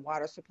pipeline, with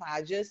water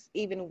supply, just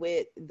even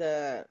with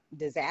the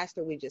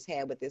disaster we just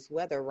had with this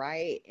weather,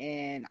 right?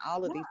 And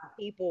all of these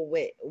people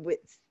with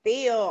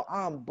still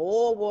on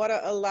boil water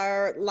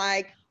alert.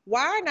 Like,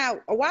 why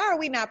are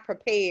we not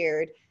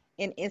prepared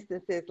in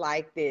instances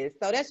like this?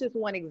 So that's just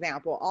one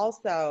example.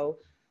 Also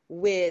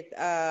with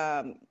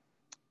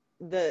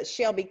the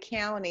Shelby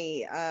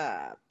County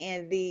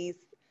and these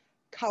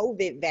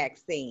COVID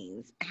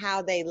vaccines,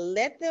 how they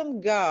let them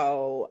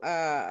go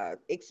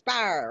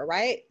expire,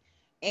 right?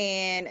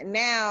 And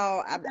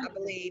now I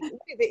believe,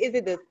 is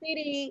it the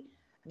city,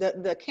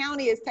 the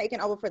county is taking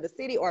over for the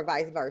city, or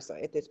vice versa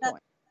at this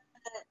point?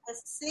 The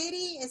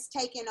city is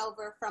taking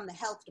over from the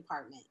health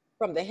department.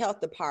 From the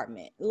health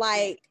department.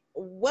 Like,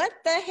 what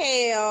the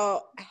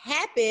hell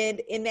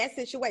happened in that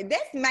situation?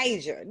 That's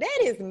major. That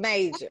is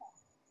major.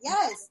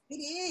 Yes, it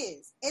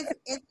is. It's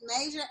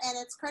major, and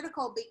it's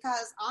critical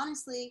because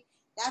honestly,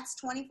 that's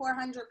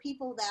 2,400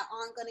 people that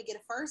aren't going to get a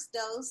first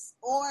dose,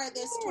 or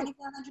there's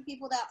 2,400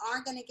 people that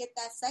aren't going to get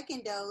that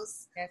second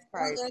dose. That's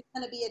right. Or there's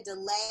going to be a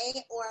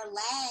delay or a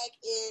lag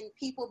in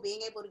people being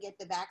able to get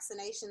the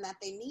vaccination that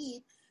they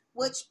need,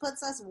 which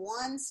puts us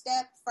one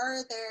step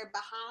further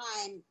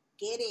behind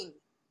getting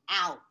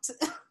out.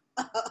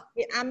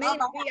 I mean,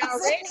 we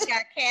already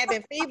got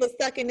cabin fever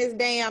stuck in this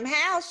damn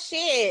house.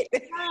 Shit.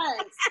 Yes,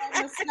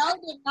 and the snow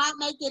did not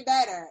make it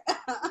better.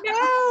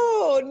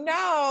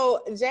 No.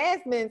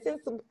 Jasmine,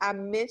 since I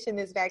mentioned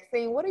this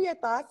vaccine, what are your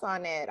thoughts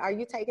on that? Are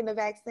you taking the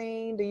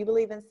vaccine? Do you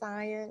believe in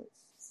science?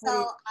 So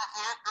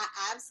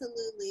I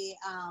absolutely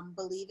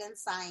believe in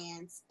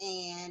science.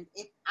 And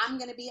if I'm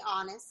going to be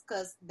honest,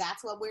 because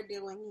that's what we're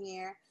doing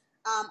here,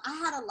 I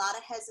had a lot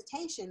of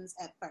hesitations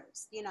at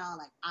first,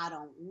 like, I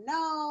don't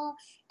know.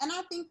 And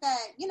I think that,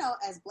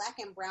 as Black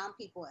and brown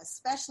people,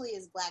 especially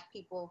as Black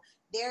people,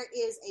 there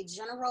is a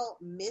general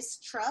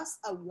mistrust,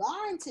 a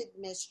warranted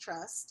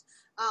mistrust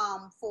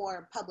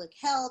for public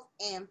health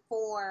and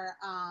for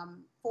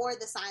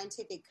the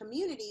scientific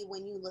community.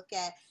 When you look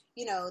at,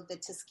 the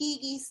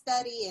Tuskegee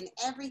study and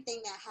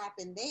everything that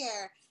happened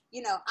there,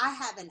 I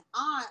have an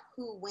aunt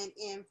who went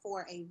in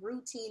for a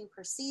routine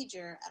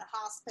procedure at a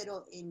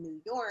hospital in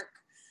New York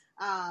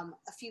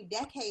a few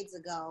decades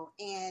ago,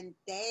 and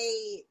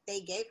they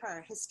gave her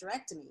a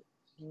hysterectomy.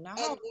 No. And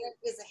there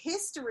is a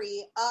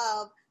history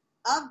of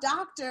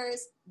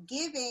doctors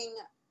giving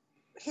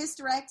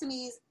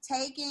hysterectomies,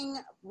 taking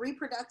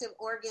reproductive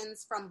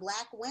organs from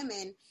Black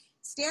women,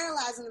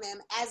 sterilizing them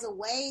as a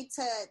way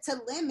to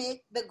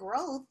limit the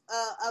growth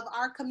of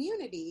our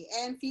community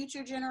and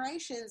future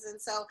generations. And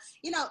so,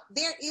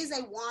 there is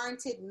a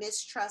warranted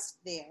mistrust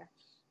there.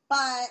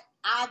 But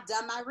I've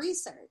done my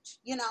research.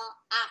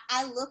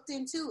 I looked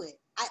into it.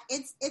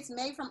 It's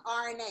made from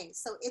RNA,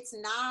 so it's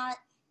not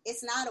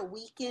a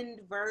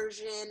weakened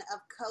version of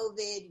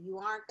COVID. You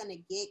aren't going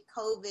to get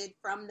COVID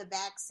from the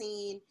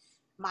vaccine.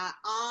 My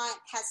aunt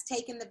has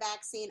taken the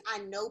vaccine. I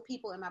know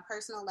people in my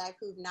personal life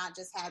who've not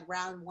just had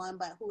round one,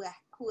 but who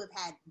have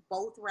had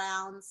both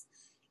rounds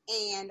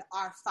and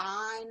are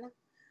fine.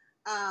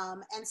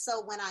 And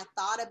so when I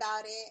thought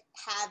about it,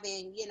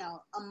 having,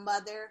 a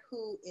mother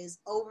who is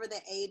over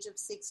the age of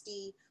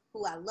 60,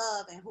 who I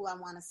love and who I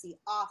want to see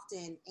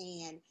often,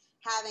 and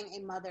having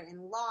a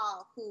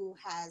mother-in-law who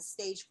has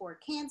stage 4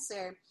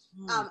 cancer,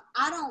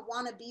 I don't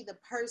want to be the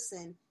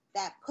person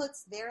that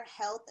puts their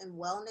health and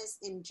wellness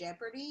in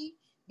jeopardy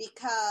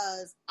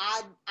because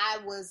I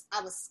was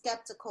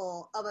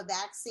skeptical of a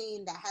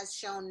vaccine that has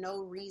shown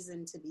no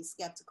reason to be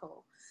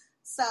skeptical.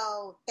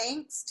 So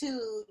thanks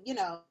to,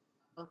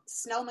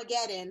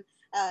 Snowmageddon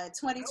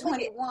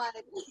 2021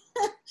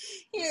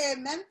 here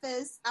in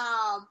Memphis,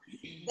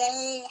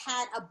 they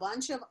had a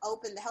bunch of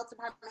the health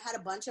department had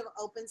a bunch of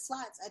open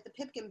slots at the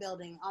Pipkin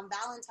building on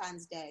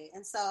Valentine's Day.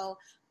 And so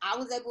I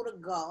was able to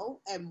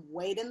go and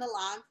wait in the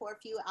line for a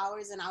few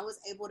hours, and I was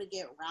able to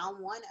get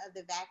round one of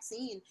the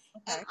vaccine.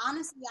 Okay. And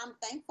honestly, I'm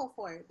thankful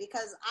for it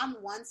because I'm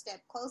one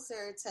step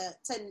closer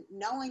to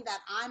knowing that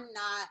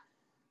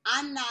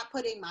I'm not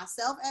putting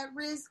myself at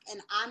risk,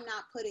 and I'm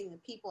not putting the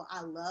people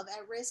I love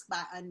at risk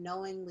by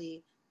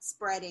unknowingly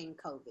spreading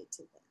COVID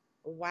to them.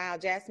 Wow,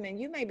 Jasmine,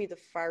 you may be the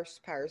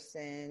first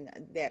person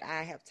that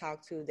I have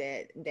talked to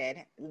that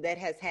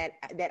has had,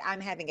 that I'm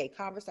having a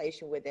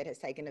conversation with, that has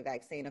taken the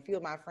vaccine. A few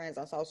of my friends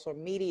on social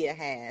media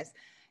has,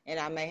 and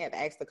I may have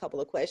asked a couple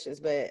of questions,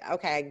 but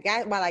okay,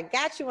 while I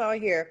got you on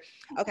here,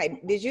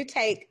 okay, did you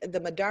take the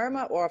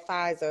Moderna or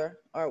Pfizer,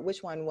 or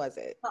which one was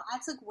it? So I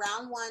took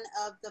round one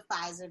of the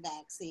Pfizer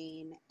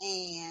vaccine,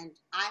 and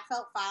I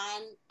felt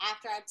fine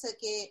after I took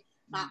it.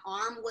 My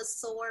arm was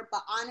sore,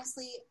 but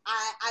honestly,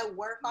 I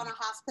work on a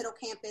hospital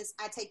campus.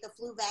 I take the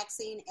flu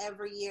vaccine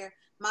every year.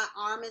 My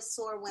arm is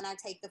sore when I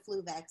take the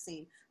flu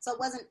vaccine. So it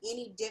wasn't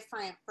any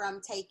different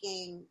from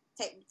taking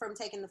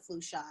the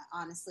flu shot,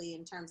 honestly,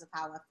 in terms of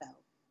how I felt.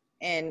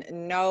 And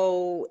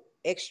no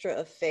extra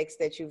effects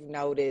that you've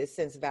noticed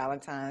since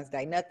Valentine's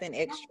Day? Nothing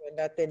extra,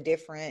 nothing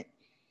different?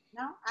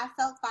 No, I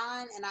felt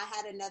fine. And I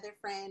had another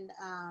friend,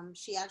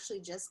 she actually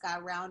just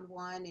got round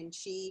one, and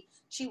she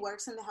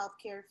works in the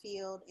healthcare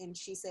field. And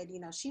she said,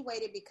 she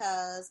waited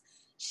because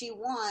she,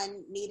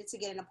 one, needed to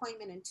get an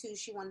appointment, and two,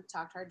 she wanted to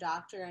talk to her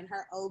doctor and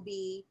her OB,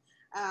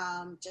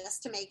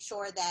 just to make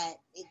sure that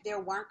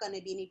there weren't going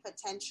to be any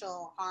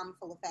potential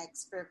harmful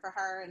effects for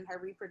her and her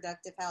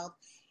reproductive health.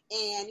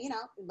 And,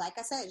 like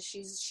I said,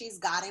 she's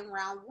got him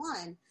round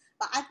one.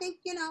 But I think,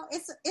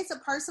 it's a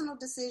personal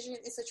decision.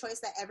 It's a choice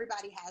that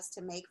everybody has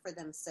to make for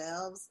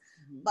themselves.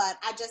 Mm-hmm. But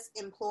I just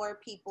implore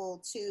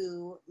people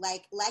to,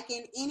 like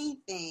in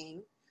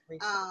anything,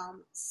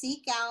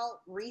 seek out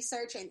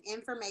research and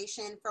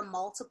information from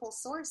multiple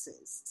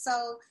sources.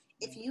 So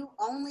if you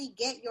only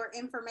get your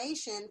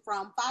information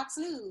from Fox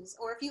News,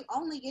 or if you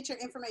only get your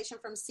information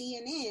from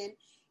CNN,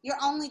 you're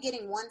only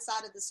getting one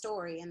side of the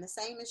story. And the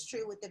same is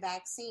true with the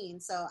vaccine.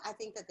 So I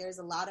think that there's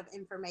a lot of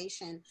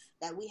information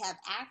that we have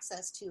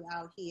access to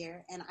out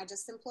here. And I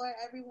just implore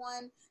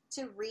everyone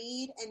to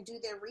read and do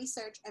their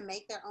research and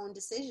make their own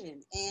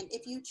decision. And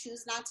if you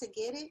choose not to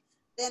get it,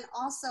 then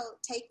also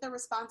take the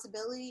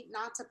responsibility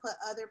not to put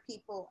other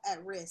people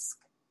at risk,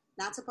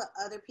 not to put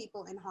other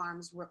people in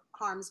harm's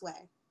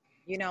way.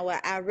 You know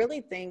what? I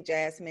really think,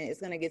 Jasmine, it's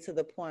going to get to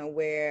the point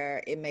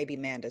where it may be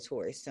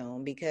mandatory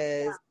soon,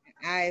 because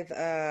I've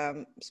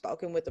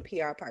spoken with a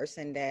PR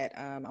person that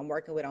I'm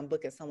working with on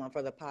booking someone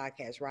for the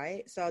podcast,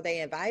 right? So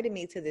they invited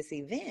me to this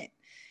event.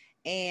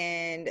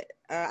 And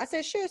I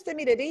said, sure, send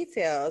me the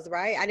details,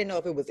 right? I didn't know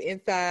if it was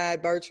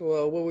inside,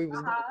 virtual, what we was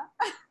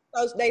doing.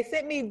 So they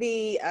sent me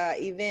the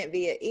event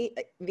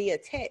via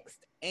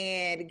text.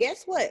 And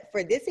guess what?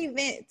 For this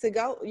event to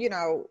go,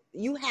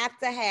 you have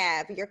to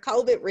have your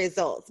COVID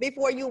results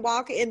before you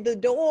walk in the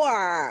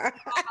door.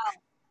 Wow.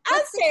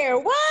 I said,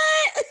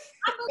 what?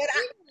 But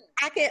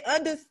I can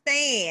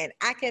understand.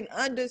 I can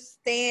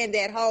understand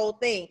that whole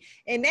thing.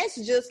 And that's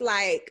just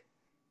like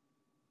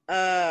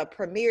a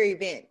premiere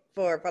event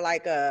for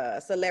like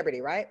a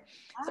celebrity, right?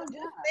 So just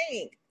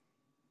think,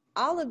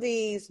 all of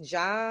these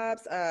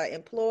jobs,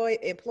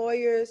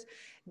 employers,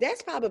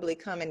 that's probably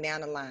coming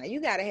down the line. You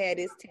got to have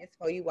this test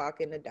before you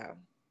walk in the door.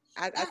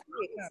 I see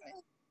it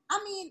coming. I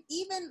mean,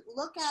 even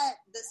look at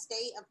the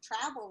state of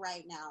travel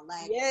right now.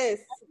 Like, yes,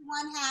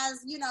 everyone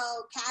has,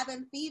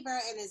 cabin fever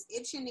and is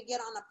itching to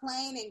get on a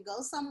plane and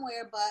go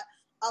somewhere. But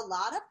a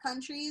lot of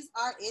countries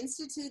are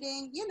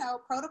instituting,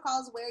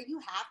 protocols where you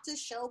have to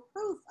show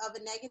proof of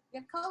a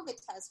negative COVID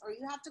test, or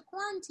you have to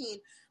quarantine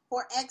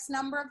for X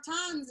number of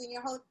times in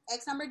your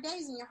X number of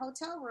days in your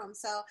hotel room.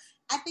 So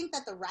I think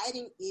that the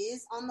writing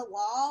is on the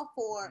wall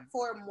for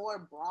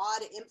more broad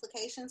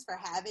implications for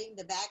having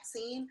the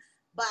vaccine.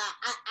 But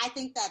I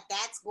think that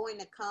that's going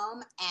to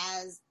come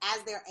as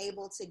they're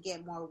able to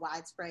get more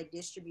widespread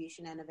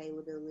distribution and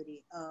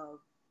availability of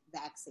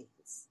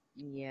vaccines.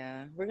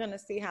 Yeah, we're going to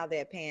see how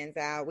that pans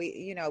out.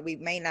 We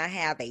may not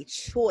have a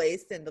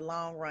choice in the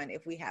long run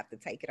if we have to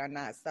take it or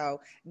not.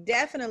 So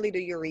definitely do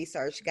your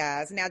research,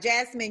 guys. Now,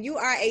 Jasmine, you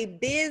are a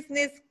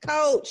business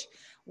coach.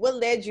 What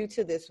led you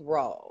to this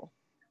role?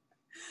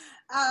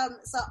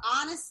 So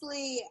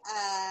honestly,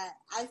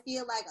 I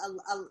feel like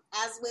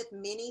as with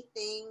many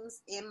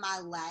things in my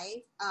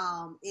life,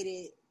 it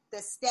is the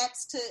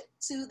steps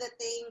to the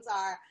things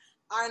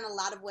are in a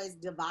lot of ways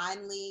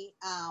divinely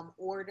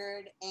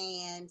ordered.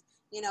 And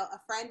a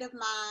friend of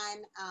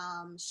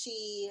mine,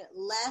 she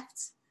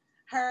left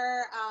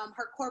her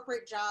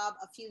corporate job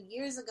a few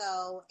years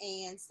ago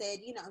and said,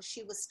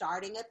 she was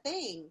starting a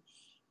thing.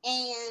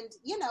 And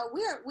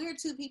we're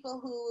two people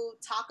who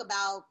talk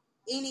about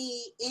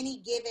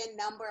any given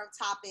number of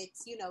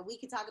topics. We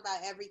can talk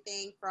about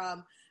everything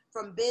from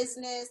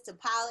business to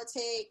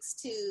politics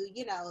to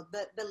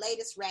the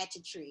latest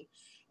ratchetry.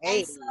 Hey.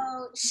 And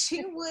so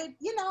she would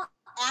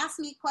ask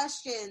me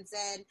questions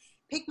and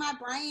pick my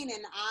brain,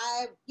 and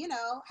I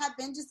have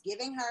been just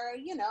giving her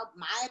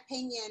my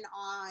opinion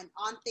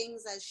on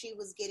things as she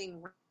was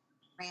getting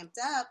ramped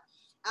up,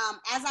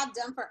 as I've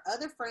done for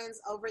other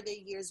friends over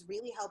the years,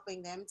 really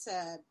helping them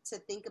to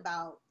think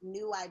about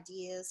new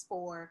ideas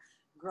for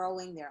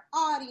growing their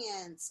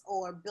audience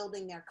or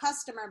building their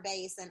customer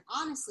base. And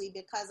honestly,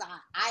 because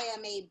I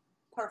am a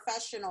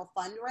professional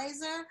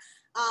fundraiser,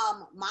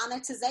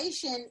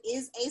 monetization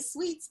is a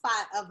sweet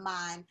spot of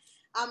mine.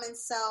 And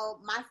so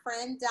my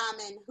friend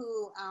Diamond,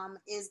 who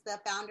is the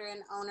founder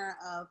and owner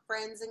of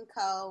Friends &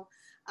 Co.,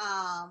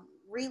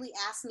 really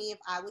asked me if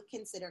I would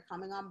consider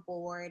coming on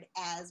board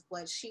as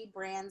what she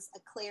brands a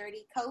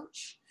clarity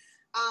coach,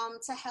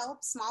 to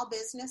help small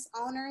business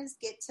owners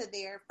get to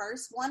their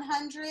first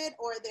 100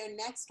 or their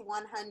next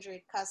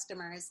 100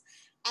 customers.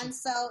 And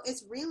so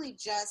it's really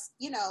just,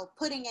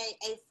 putting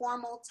a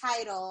formal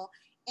title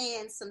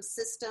and some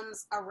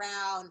systems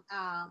around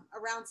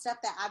stuff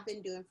that I've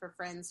been doing for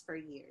friends for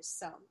years.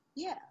 So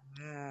yeah.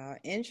 Wow,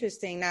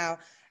 interesting. Now,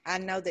 I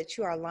know that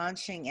you are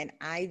launching an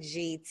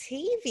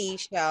IGTV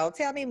show.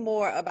 Tell me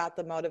more about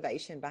the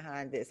motivation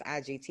behind this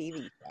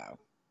IGTV show.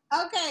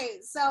 Okay,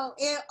 so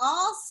it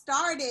all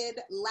started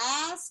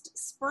last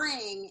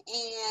spring,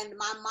 and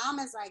my mom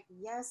is like,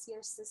 yes,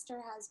 your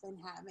sister has been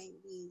having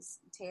these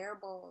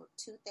terrible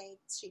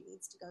toothaches. She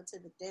needs to go to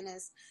the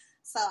dentist.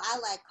 So I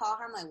like call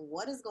her. I'm like,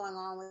 what is going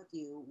on with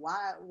you?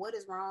 What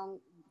is wrong?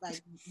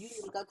 Like, you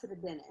need to go to the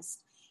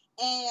dentist.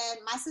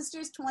 And my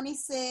sister's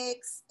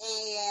 26,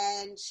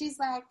 and she's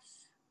like,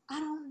 I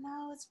don't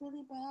know. It's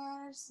really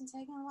bad. She's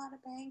been taking a lot of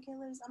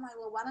painkillers. I'm like,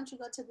 well, why don't you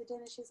go to the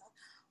dentist? She's like,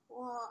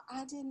 well,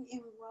 I didn't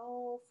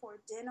enroll for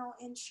dental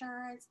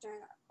insurance during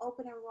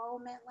open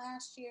enrollment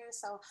last year,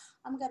 so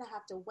I'm going to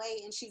have to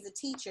wait. And she's a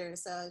teacher,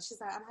 so she's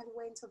like, I'm going to have to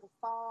wait until the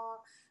fall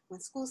when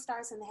school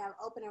starts and they have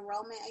open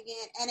enrollment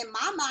again. And in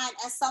my mind,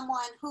 as someone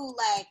who,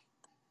 like,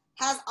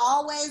 has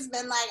always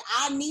been like,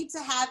 I need to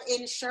have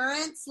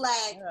insurance.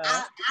 Like,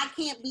 I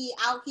can't be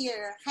out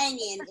here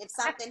hanging if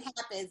something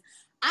happens.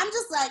 I'm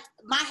just like,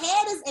 my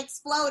head is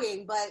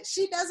exploding, but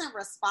she doesn't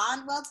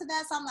respond well to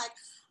that. So I'm like,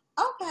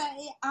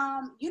 okay,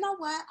 you know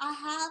what? I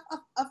have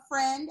a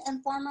friend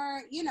and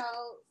former,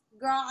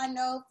 girl I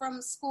know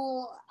from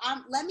school.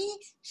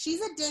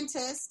 She's a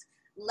dentist.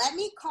 Let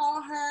me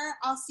call her.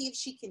 I'll see if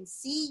she can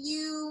see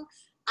you.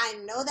 I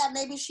know that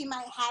maybe she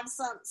might have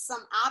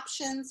some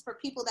options for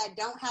people that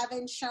don't have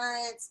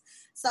insurance.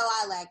 So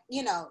I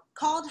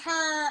called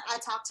her. I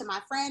talked to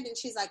my friend and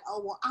she's like,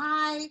 oh, well,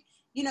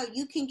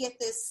 you can get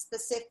this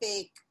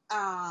specific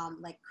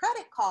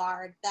credit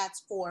card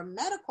that's for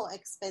medical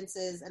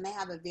expenses, and they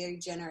have a very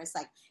generous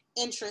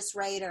interest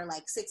rate, or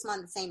 6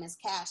 months, same as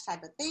cash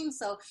type of thing.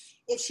 So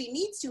if she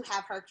needs to,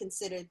 have her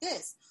consider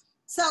this.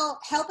 So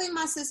helping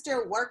my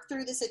sister work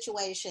through the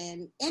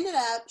situation, ended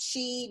up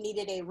she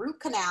needed a root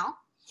canal.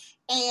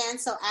 And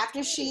so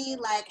after she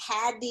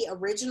had the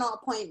original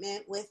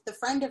appointment with the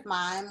friend of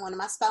mine, one of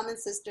my Spelman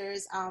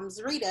sisters,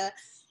 Zarita,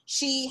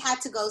 she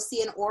had to go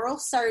see an oral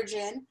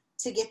surgeon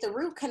to get the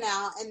root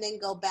canal and then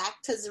go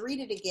back to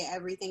Zarita to get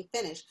everything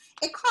finished.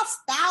 It cost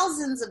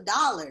thousands of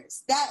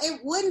dollars that it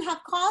wouldn't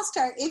have cost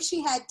her if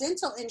she had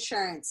dental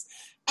insurance.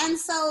 And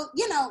so,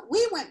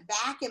 we went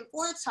back and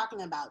forth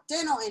talking about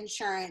dental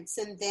insurance.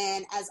 And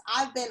then as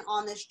I've been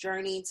on this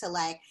journey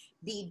to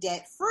be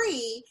debt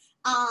free,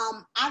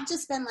 I've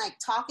just been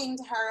talking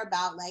to her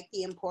about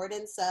the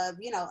importance of,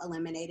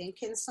 eliminating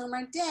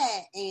consumer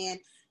debt and,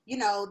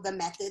 the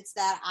methods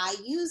that I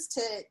use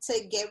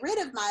to get rid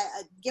of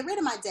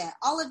my debt,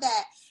 all of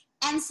that.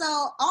 And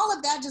so all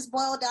of that just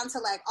boiled down to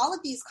all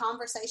of these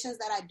conversations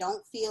that I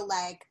don't feel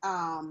like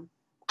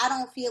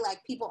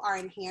people are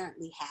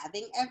inherently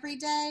having every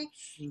day.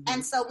 Mm-hmm.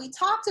 And so we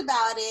talked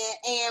about it,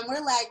 and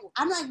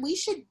I'm like, we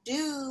should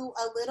do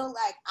a little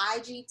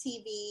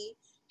IGTV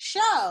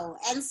show.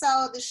 And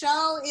so the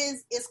show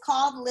is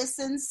called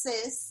Listen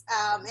Sis.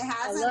 It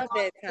has I love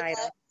that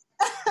title.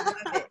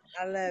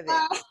 I love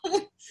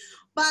it.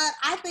 But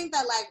I think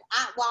that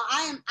while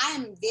I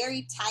am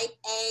very type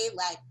A,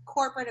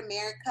 corporate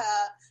America,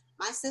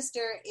 my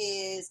sister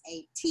is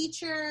a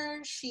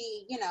teacher.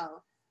 She,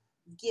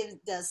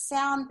 does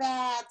sound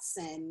baths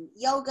and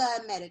yoga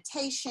and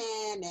meditation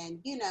and,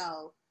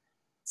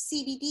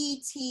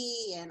 CBD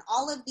tea and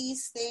all of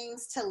these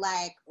things to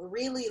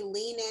really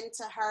lean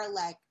into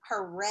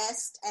her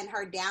rest and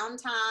her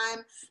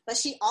downtime. But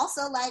she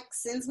also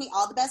sends me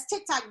all the best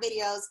TikTok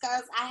videos,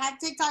 because I have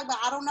TikTok, but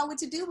I don't know what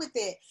to do with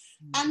it.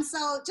 Mm-hmm. And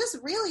so just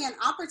really an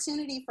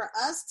opportunity for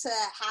us to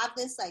have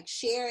this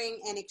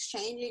sharing and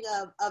exchanging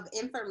of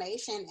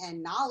information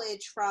and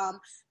knowledge from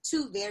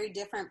two very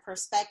different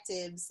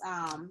perspectives.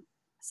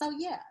 So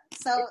yeah.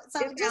 So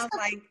it sounds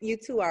like you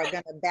two are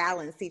going to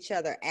balance each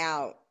other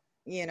out.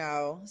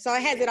 So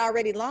has it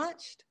already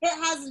launched? It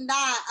has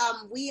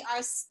not. We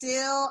are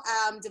still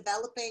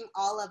developing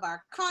all of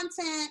our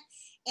content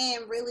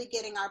and really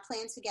getting our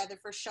plan together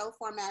for show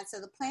format. So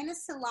the plan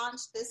is to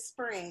launch this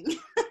spring.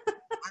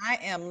 I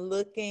am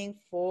looking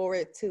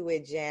forward to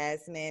it,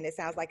 Jasmine. It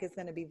sounds like it's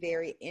going to be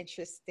very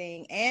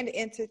interesting and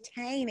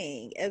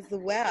entertaining as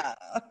well.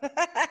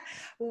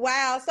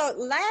 Wow. So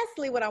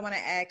lastly, what I want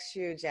to ask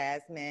you,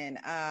 Jasmine,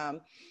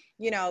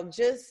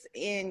 just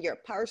in your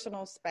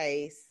personal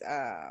space,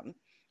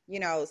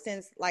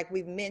 since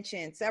we've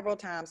mentioned several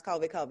times,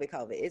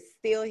 COVID, it's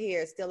still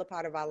here, it's still a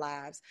part of our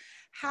lives.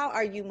 How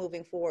are you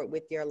moving forward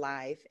with your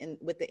life and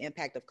with the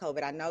impact of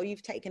COVID? I know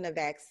you've taken a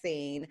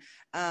vaccine.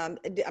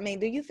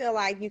 Do you feel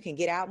like you can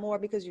get out more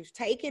because you've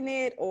taken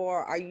it,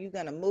 or are you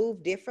going to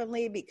move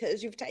differently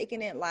because you've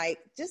taken it?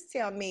 Just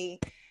tell me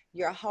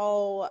your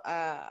whole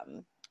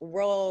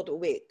world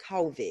with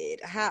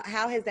COVID.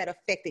 How has that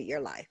affected your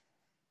life?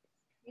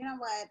 You know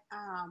what?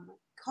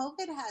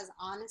 COVID has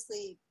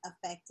honestly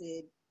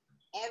affected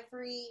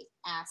every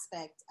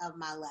aspect of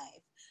my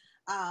life.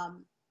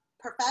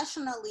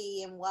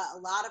 Professionally, and what a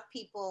lot of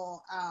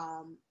people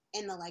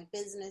in the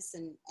business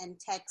and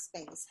tech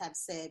space have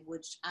said,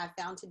 which I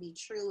found to be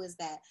true, is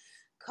that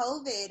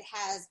COVID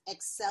has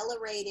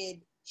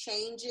accelerated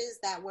changes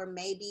that were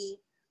maybe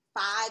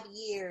 5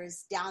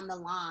 years down the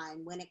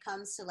line when it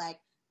comes to like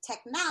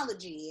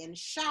technology and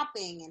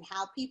shopping and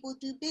how people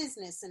do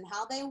business and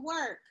how they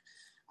work.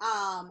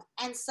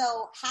 And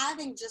so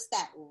having just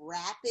that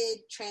rapid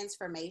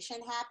transformation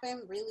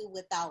happen really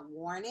without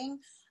warning,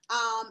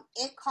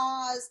 it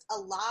caused a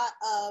lot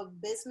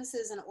of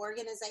businesses and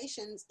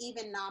organizations,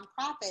 even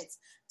nonprofits,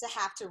 to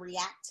have to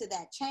react to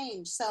that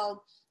change.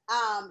 So,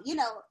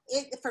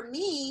 for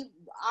me,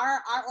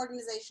 our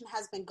organization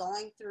has been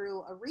going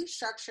through a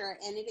restructure,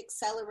 and it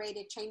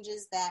accelerated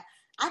changes that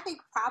I think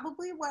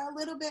probably were a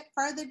little bit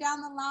further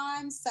down the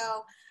line.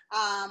 So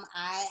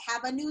I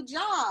have a new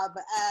job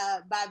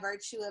by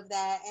virtue of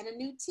that, and a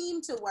new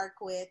team to work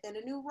with, and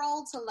a new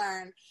role to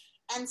learn.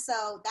 And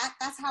so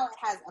that's how it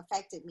has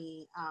affected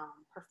me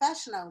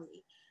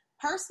professionally.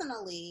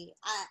 Personally,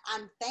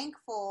 I'm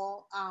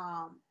thankful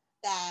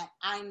that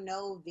I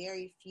know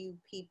very few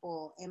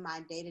people in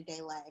my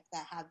day-to-day life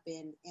that have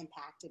been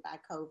impacted by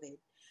COVID.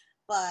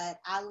 But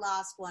I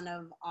lost one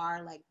of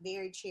our like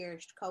very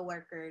cherished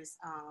coworkers.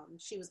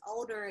 She was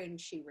older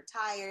and she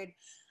retired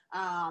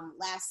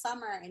last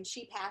summer, and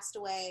she passed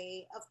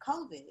away of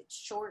COVID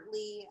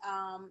shortly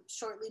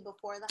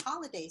before the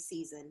holiday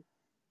season.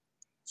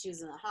 She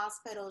was in a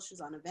hospital. She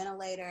was on a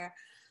ventilator,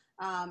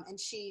 and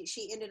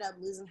she ended up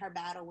losing her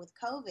battle with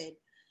COVID.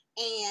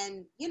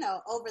 And,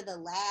 over the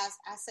last,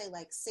 I say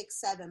like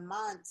 6-7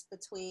 months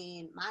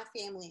between my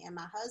family and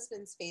my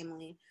husband's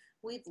family,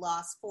 we've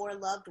lost 4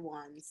 loved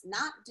ones,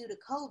 not due to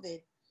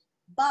COVID,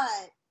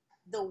 but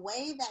the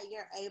way that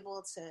you're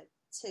able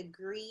to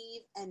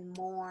grieve and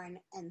mourn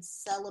and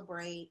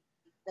celebrate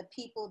the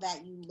people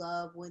that you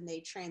love when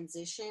they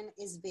transition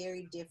is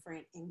very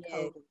different in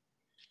COVID.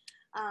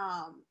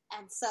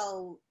 And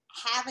so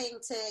having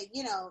to,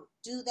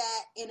 do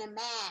that in a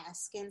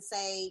mask and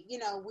say,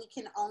 we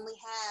can only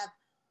have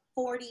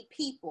 40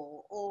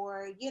 people,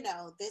 or,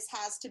 this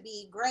has to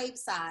be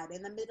graveside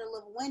in the middle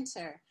of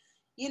winter.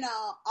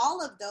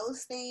 All of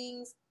those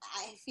things,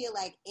 I feel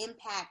like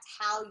impact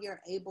how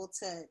you're able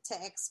to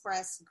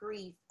express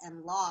grief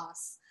and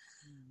loss.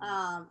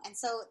 And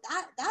so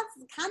that's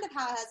kind of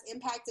how it has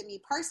impacted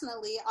me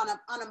personally on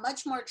a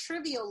much more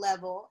trivial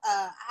level.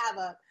 I have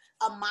a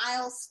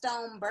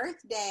milestone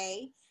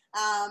birthday,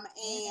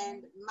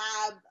 and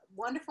my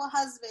wonderful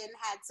husband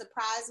had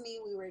surprised me.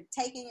 We were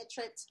taking a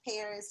trip to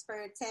Paris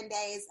for 10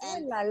 days,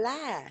 and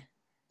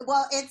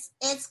well,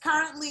 it's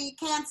currently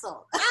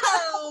canceled.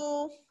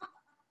 Oh.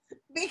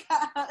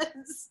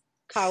 Because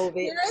COVID.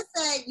 Paris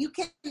said you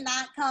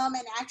cannot come,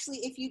 and actually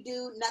if you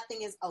do,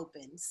 nothing is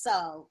open.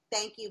 So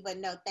thank you, but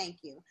no thank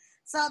you.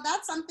 So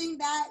that's something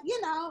that,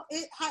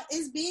 it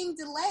is being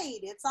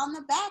delayed. It's on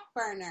the back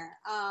burner.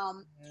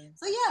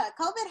 So yeah,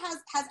 COVID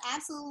has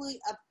absolutely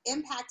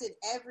impacted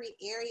every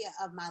area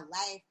of my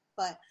life,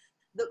 but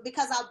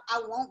because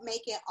I won't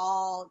make it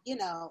all,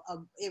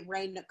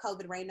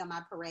 COVID rained on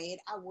my parade.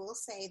 I will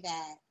say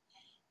that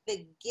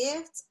the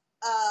gift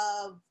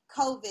of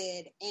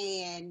COVID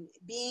and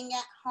being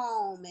at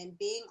home and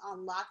being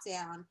on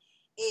lockdown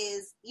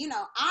is,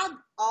 I've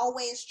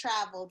always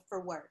traveled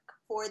for work.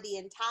 For the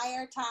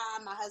entire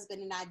time my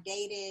husband and I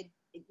dated,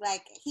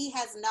 like he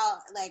has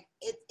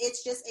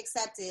it's just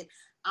accepted.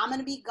 I'm going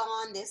to be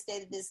gone this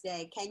day to this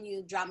day. Can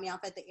you drop me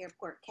off at the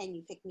airport? Can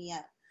you pick me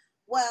up?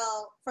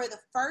 Well, for the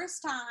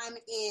first time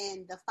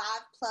in the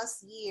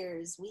 5+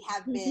 years we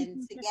have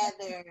been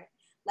together,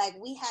 like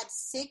we had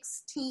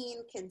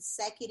 16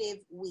 consecutive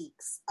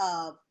weeks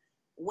of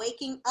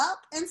waking up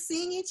and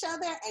seeing each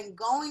other and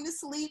going to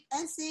sleep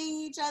and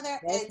seeing each other.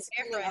 That's and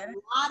spending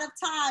a lot of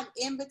time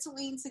in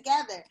between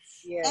together.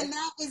 Yes. And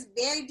that is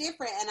very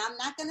different. And I'm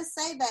not going to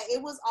say that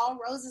it was all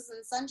roses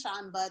and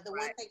sunshine, but the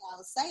one thing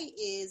I'll say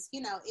is,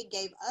 it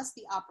gave us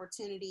the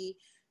opportunity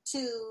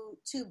to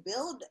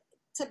build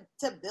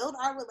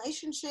our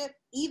relationship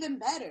even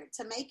better,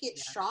 to make it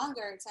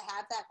stronger, to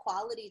have that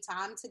quality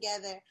time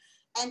together,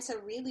 and to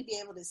really be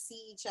able to see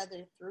each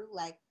other through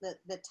like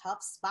the tough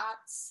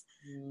spots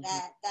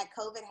that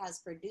COVID has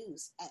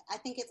produced. I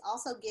think it's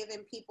also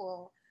given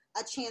people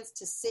a chance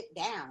to sit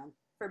down,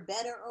 for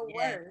better or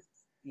worse.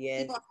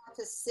 Yes. People have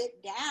to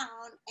sit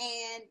down,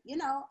 and,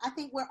 I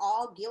think we're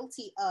all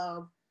guilty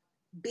of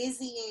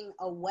busying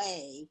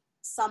away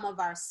some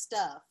of our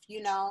stuff.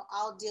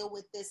 I'll deal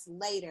with this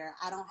later.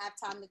 I don't have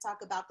time to talk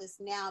about this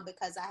now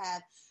because I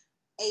have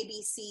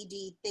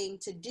ABCD thing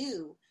to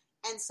do.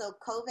 And so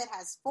COVID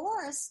has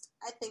forced,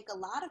 I think, a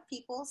lot of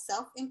people,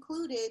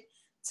 self-included,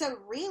 to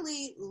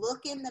really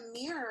look in the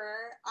mirror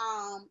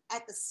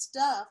at the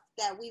stuff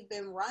that we've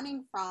been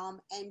running from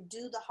and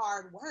do the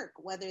hard work,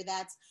 whether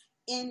that's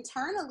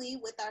internally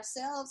with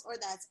ourselves or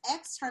that's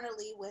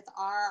externally with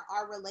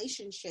our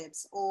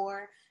relationships,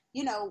 or,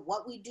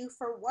 what we do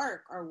for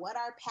work or what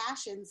our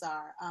passions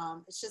are.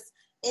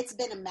 It's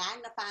been a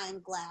magnifying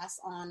glass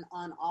on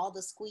all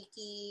the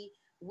squeaky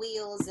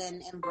wheels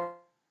and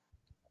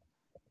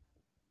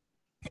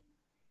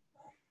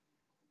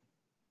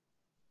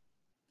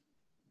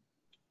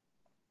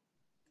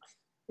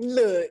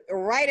Look,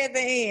 right at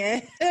the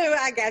end,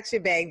 I got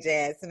your back,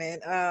 Jasmine.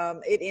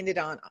 It ended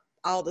on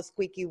all the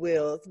squeaky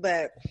wheels,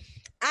 but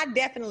I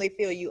definitely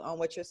feel you on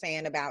what you're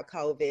saying about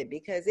COVID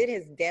because it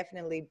has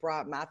definitely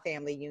brought my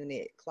family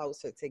unit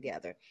closer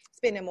together.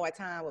 Spending more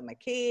time with my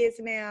kids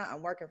now.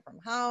 I'm working from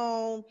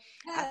home.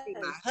 I see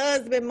my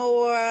husband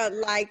more.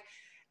 Like,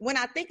 when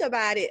I think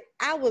about it,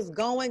 I was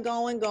going,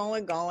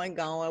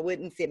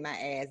 wouldn't sit my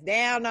ass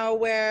down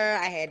nowhere.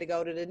 I had to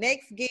go to the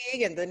next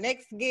gig and the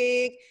next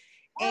gig.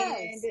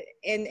 Yes.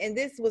 And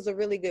this was a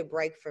really good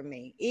break for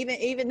me.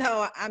 Even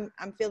though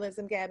I'm feeling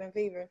some cabin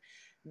fever,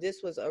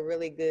 this was a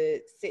really good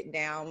sit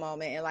down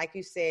moment. And like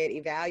you said,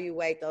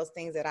 evaluate those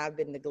things that I've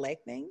been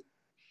neglecting,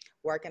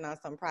 working on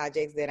some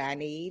projects that I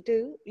need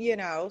to,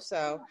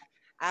 so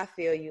I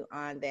feel you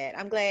on that.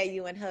 I'm glad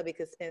you and hubby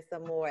could spend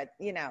some more,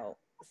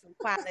 some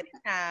quality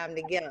time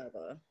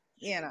together,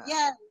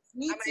 Yes,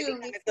 me too.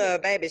 Me to a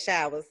baby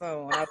shower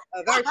soon, a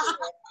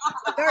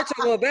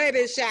virtual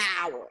baby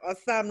shower or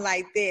something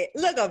like that.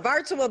 Look, a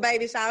virtual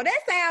baby shower. That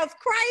sounds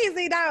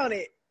crazy, don't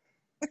it?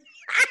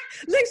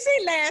 Look,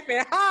 she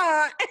laughing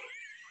hard.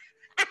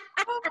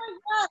 Oh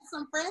my God.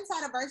 Some friends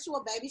had a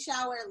virtual baby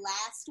shower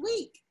last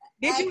week.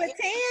 Did you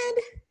attend?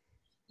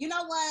 You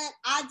know what?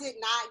 I did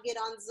not get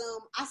on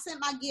Zoom. I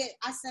sent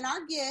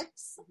our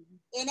gifts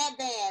in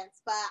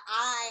advance, but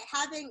I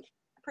haven't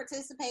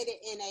participated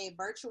in a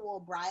virtual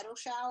bridal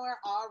shower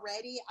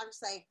already. I'm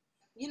just like,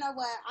 you know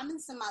what? I'm gonna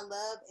send my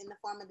love in the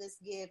form of this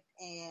gift,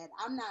 and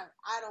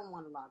I don't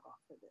want to log off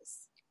for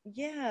this.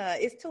 Yeah,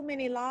 it's too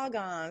many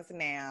log-ons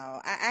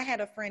now. I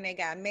had a friend that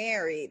got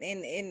married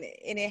and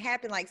it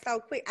happened like so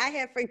quick. I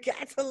had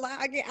forgot to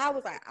log in. I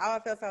was like, oh, I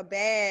felt so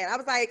bad. I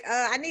was like,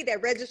 I need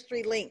that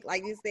registry link,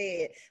 like you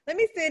said. Let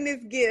me send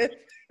this gift.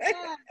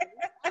 Yeah,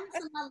 I'm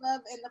sending my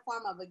love in the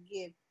form of a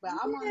gift, but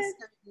I'm on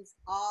screens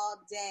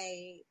all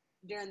day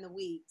during the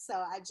week. So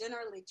I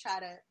generally try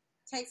to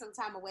take some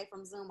time away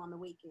from Zoom on the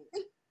weekend.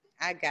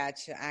 I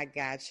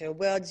got you.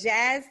 Well,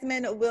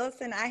 Jasmine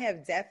Wilson, I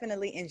have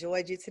definitely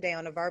enjoyed you today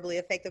on the Verbally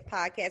Effective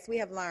Podcast. We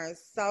have learned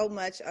so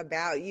much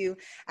about you.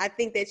 I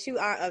think that you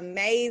are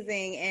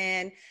amazing,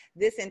 and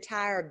this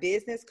entire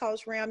business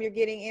coach realm you're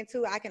getting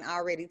into, I can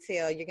already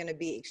tell you're going to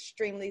be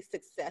extremely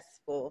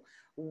successful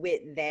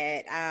with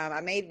that. I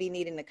may be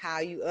needing to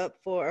call you up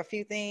for a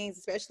few things,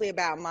 especially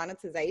about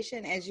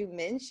monetization, as you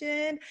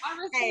mentioned. I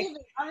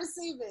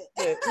receive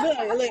it.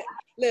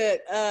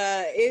 Look,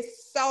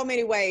 it's so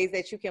many ways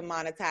that you can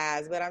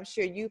monetize, but I'm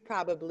sure you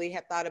probably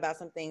have thought about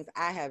some things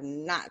I have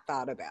not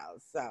thought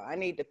about. So I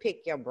need to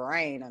pick your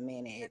brain a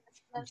minute,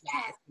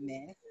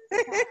 Jasmine.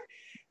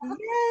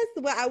 Yes.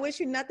 Well, I wish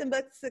you nothing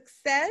but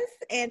success.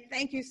 And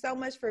thank you so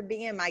much for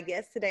being my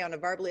guest today on the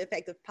Verbally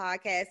Effective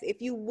Podcast.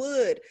 If you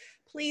would,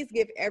 please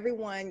give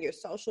everyone your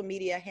social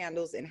media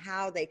handles and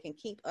how they can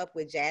keep up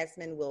with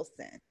Jasmine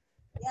Wilson.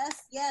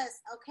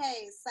 Yes.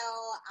 Okay. So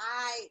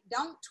I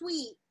don't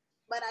tweet,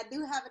 but I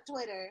do have a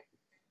Twitter.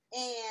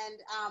 And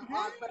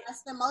but I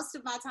spend most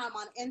of my time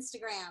on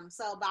Instagram.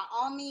 So by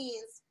all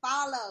means,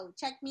 follow,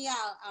 check me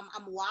out.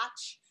 I'm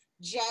Watch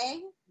J,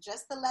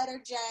 just the letter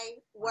J,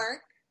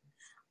 work.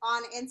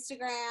 On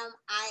Instagram,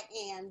 I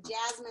am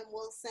Jasmine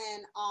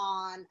Wilson.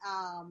 On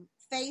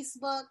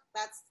Facebook,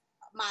 that's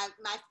my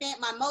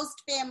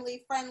most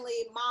family friendly,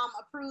 mom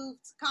approved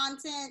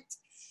content.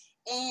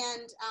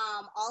 And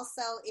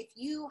also, if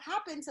you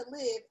happen to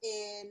live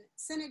in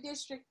Senate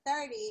District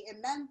 30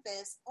 in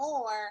Memphis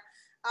or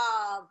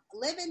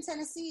live in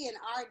Tennessee and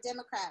are a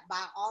Democrat,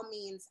 by all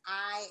means,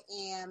 I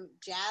am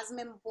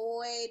Jasmine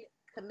Boyd,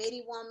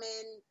 committee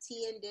woman,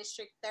 TN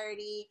District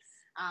 30.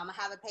 I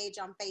have a page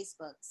on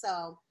Facebook.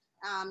 So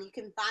you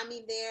can find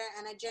me there.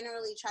 And I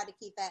generally try to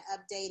keep that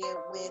updated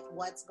with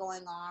what's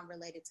going on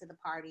related to the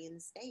party in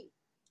the state.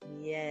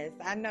 Yes,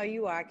 I know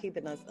you are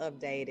keeping us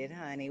updated,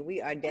 honey.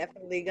 We are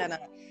definitely going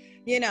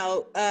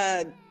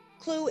to,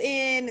 clue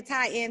in,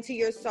 tie into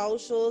your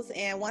socials.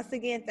 And once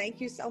again, thank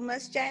you so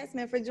much,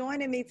 Jasmine, for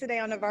joining me today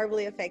on the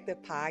Verbally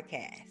Effective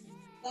Podcast.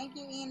 Thank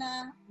you,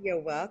 Ina. You're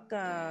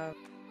welcome.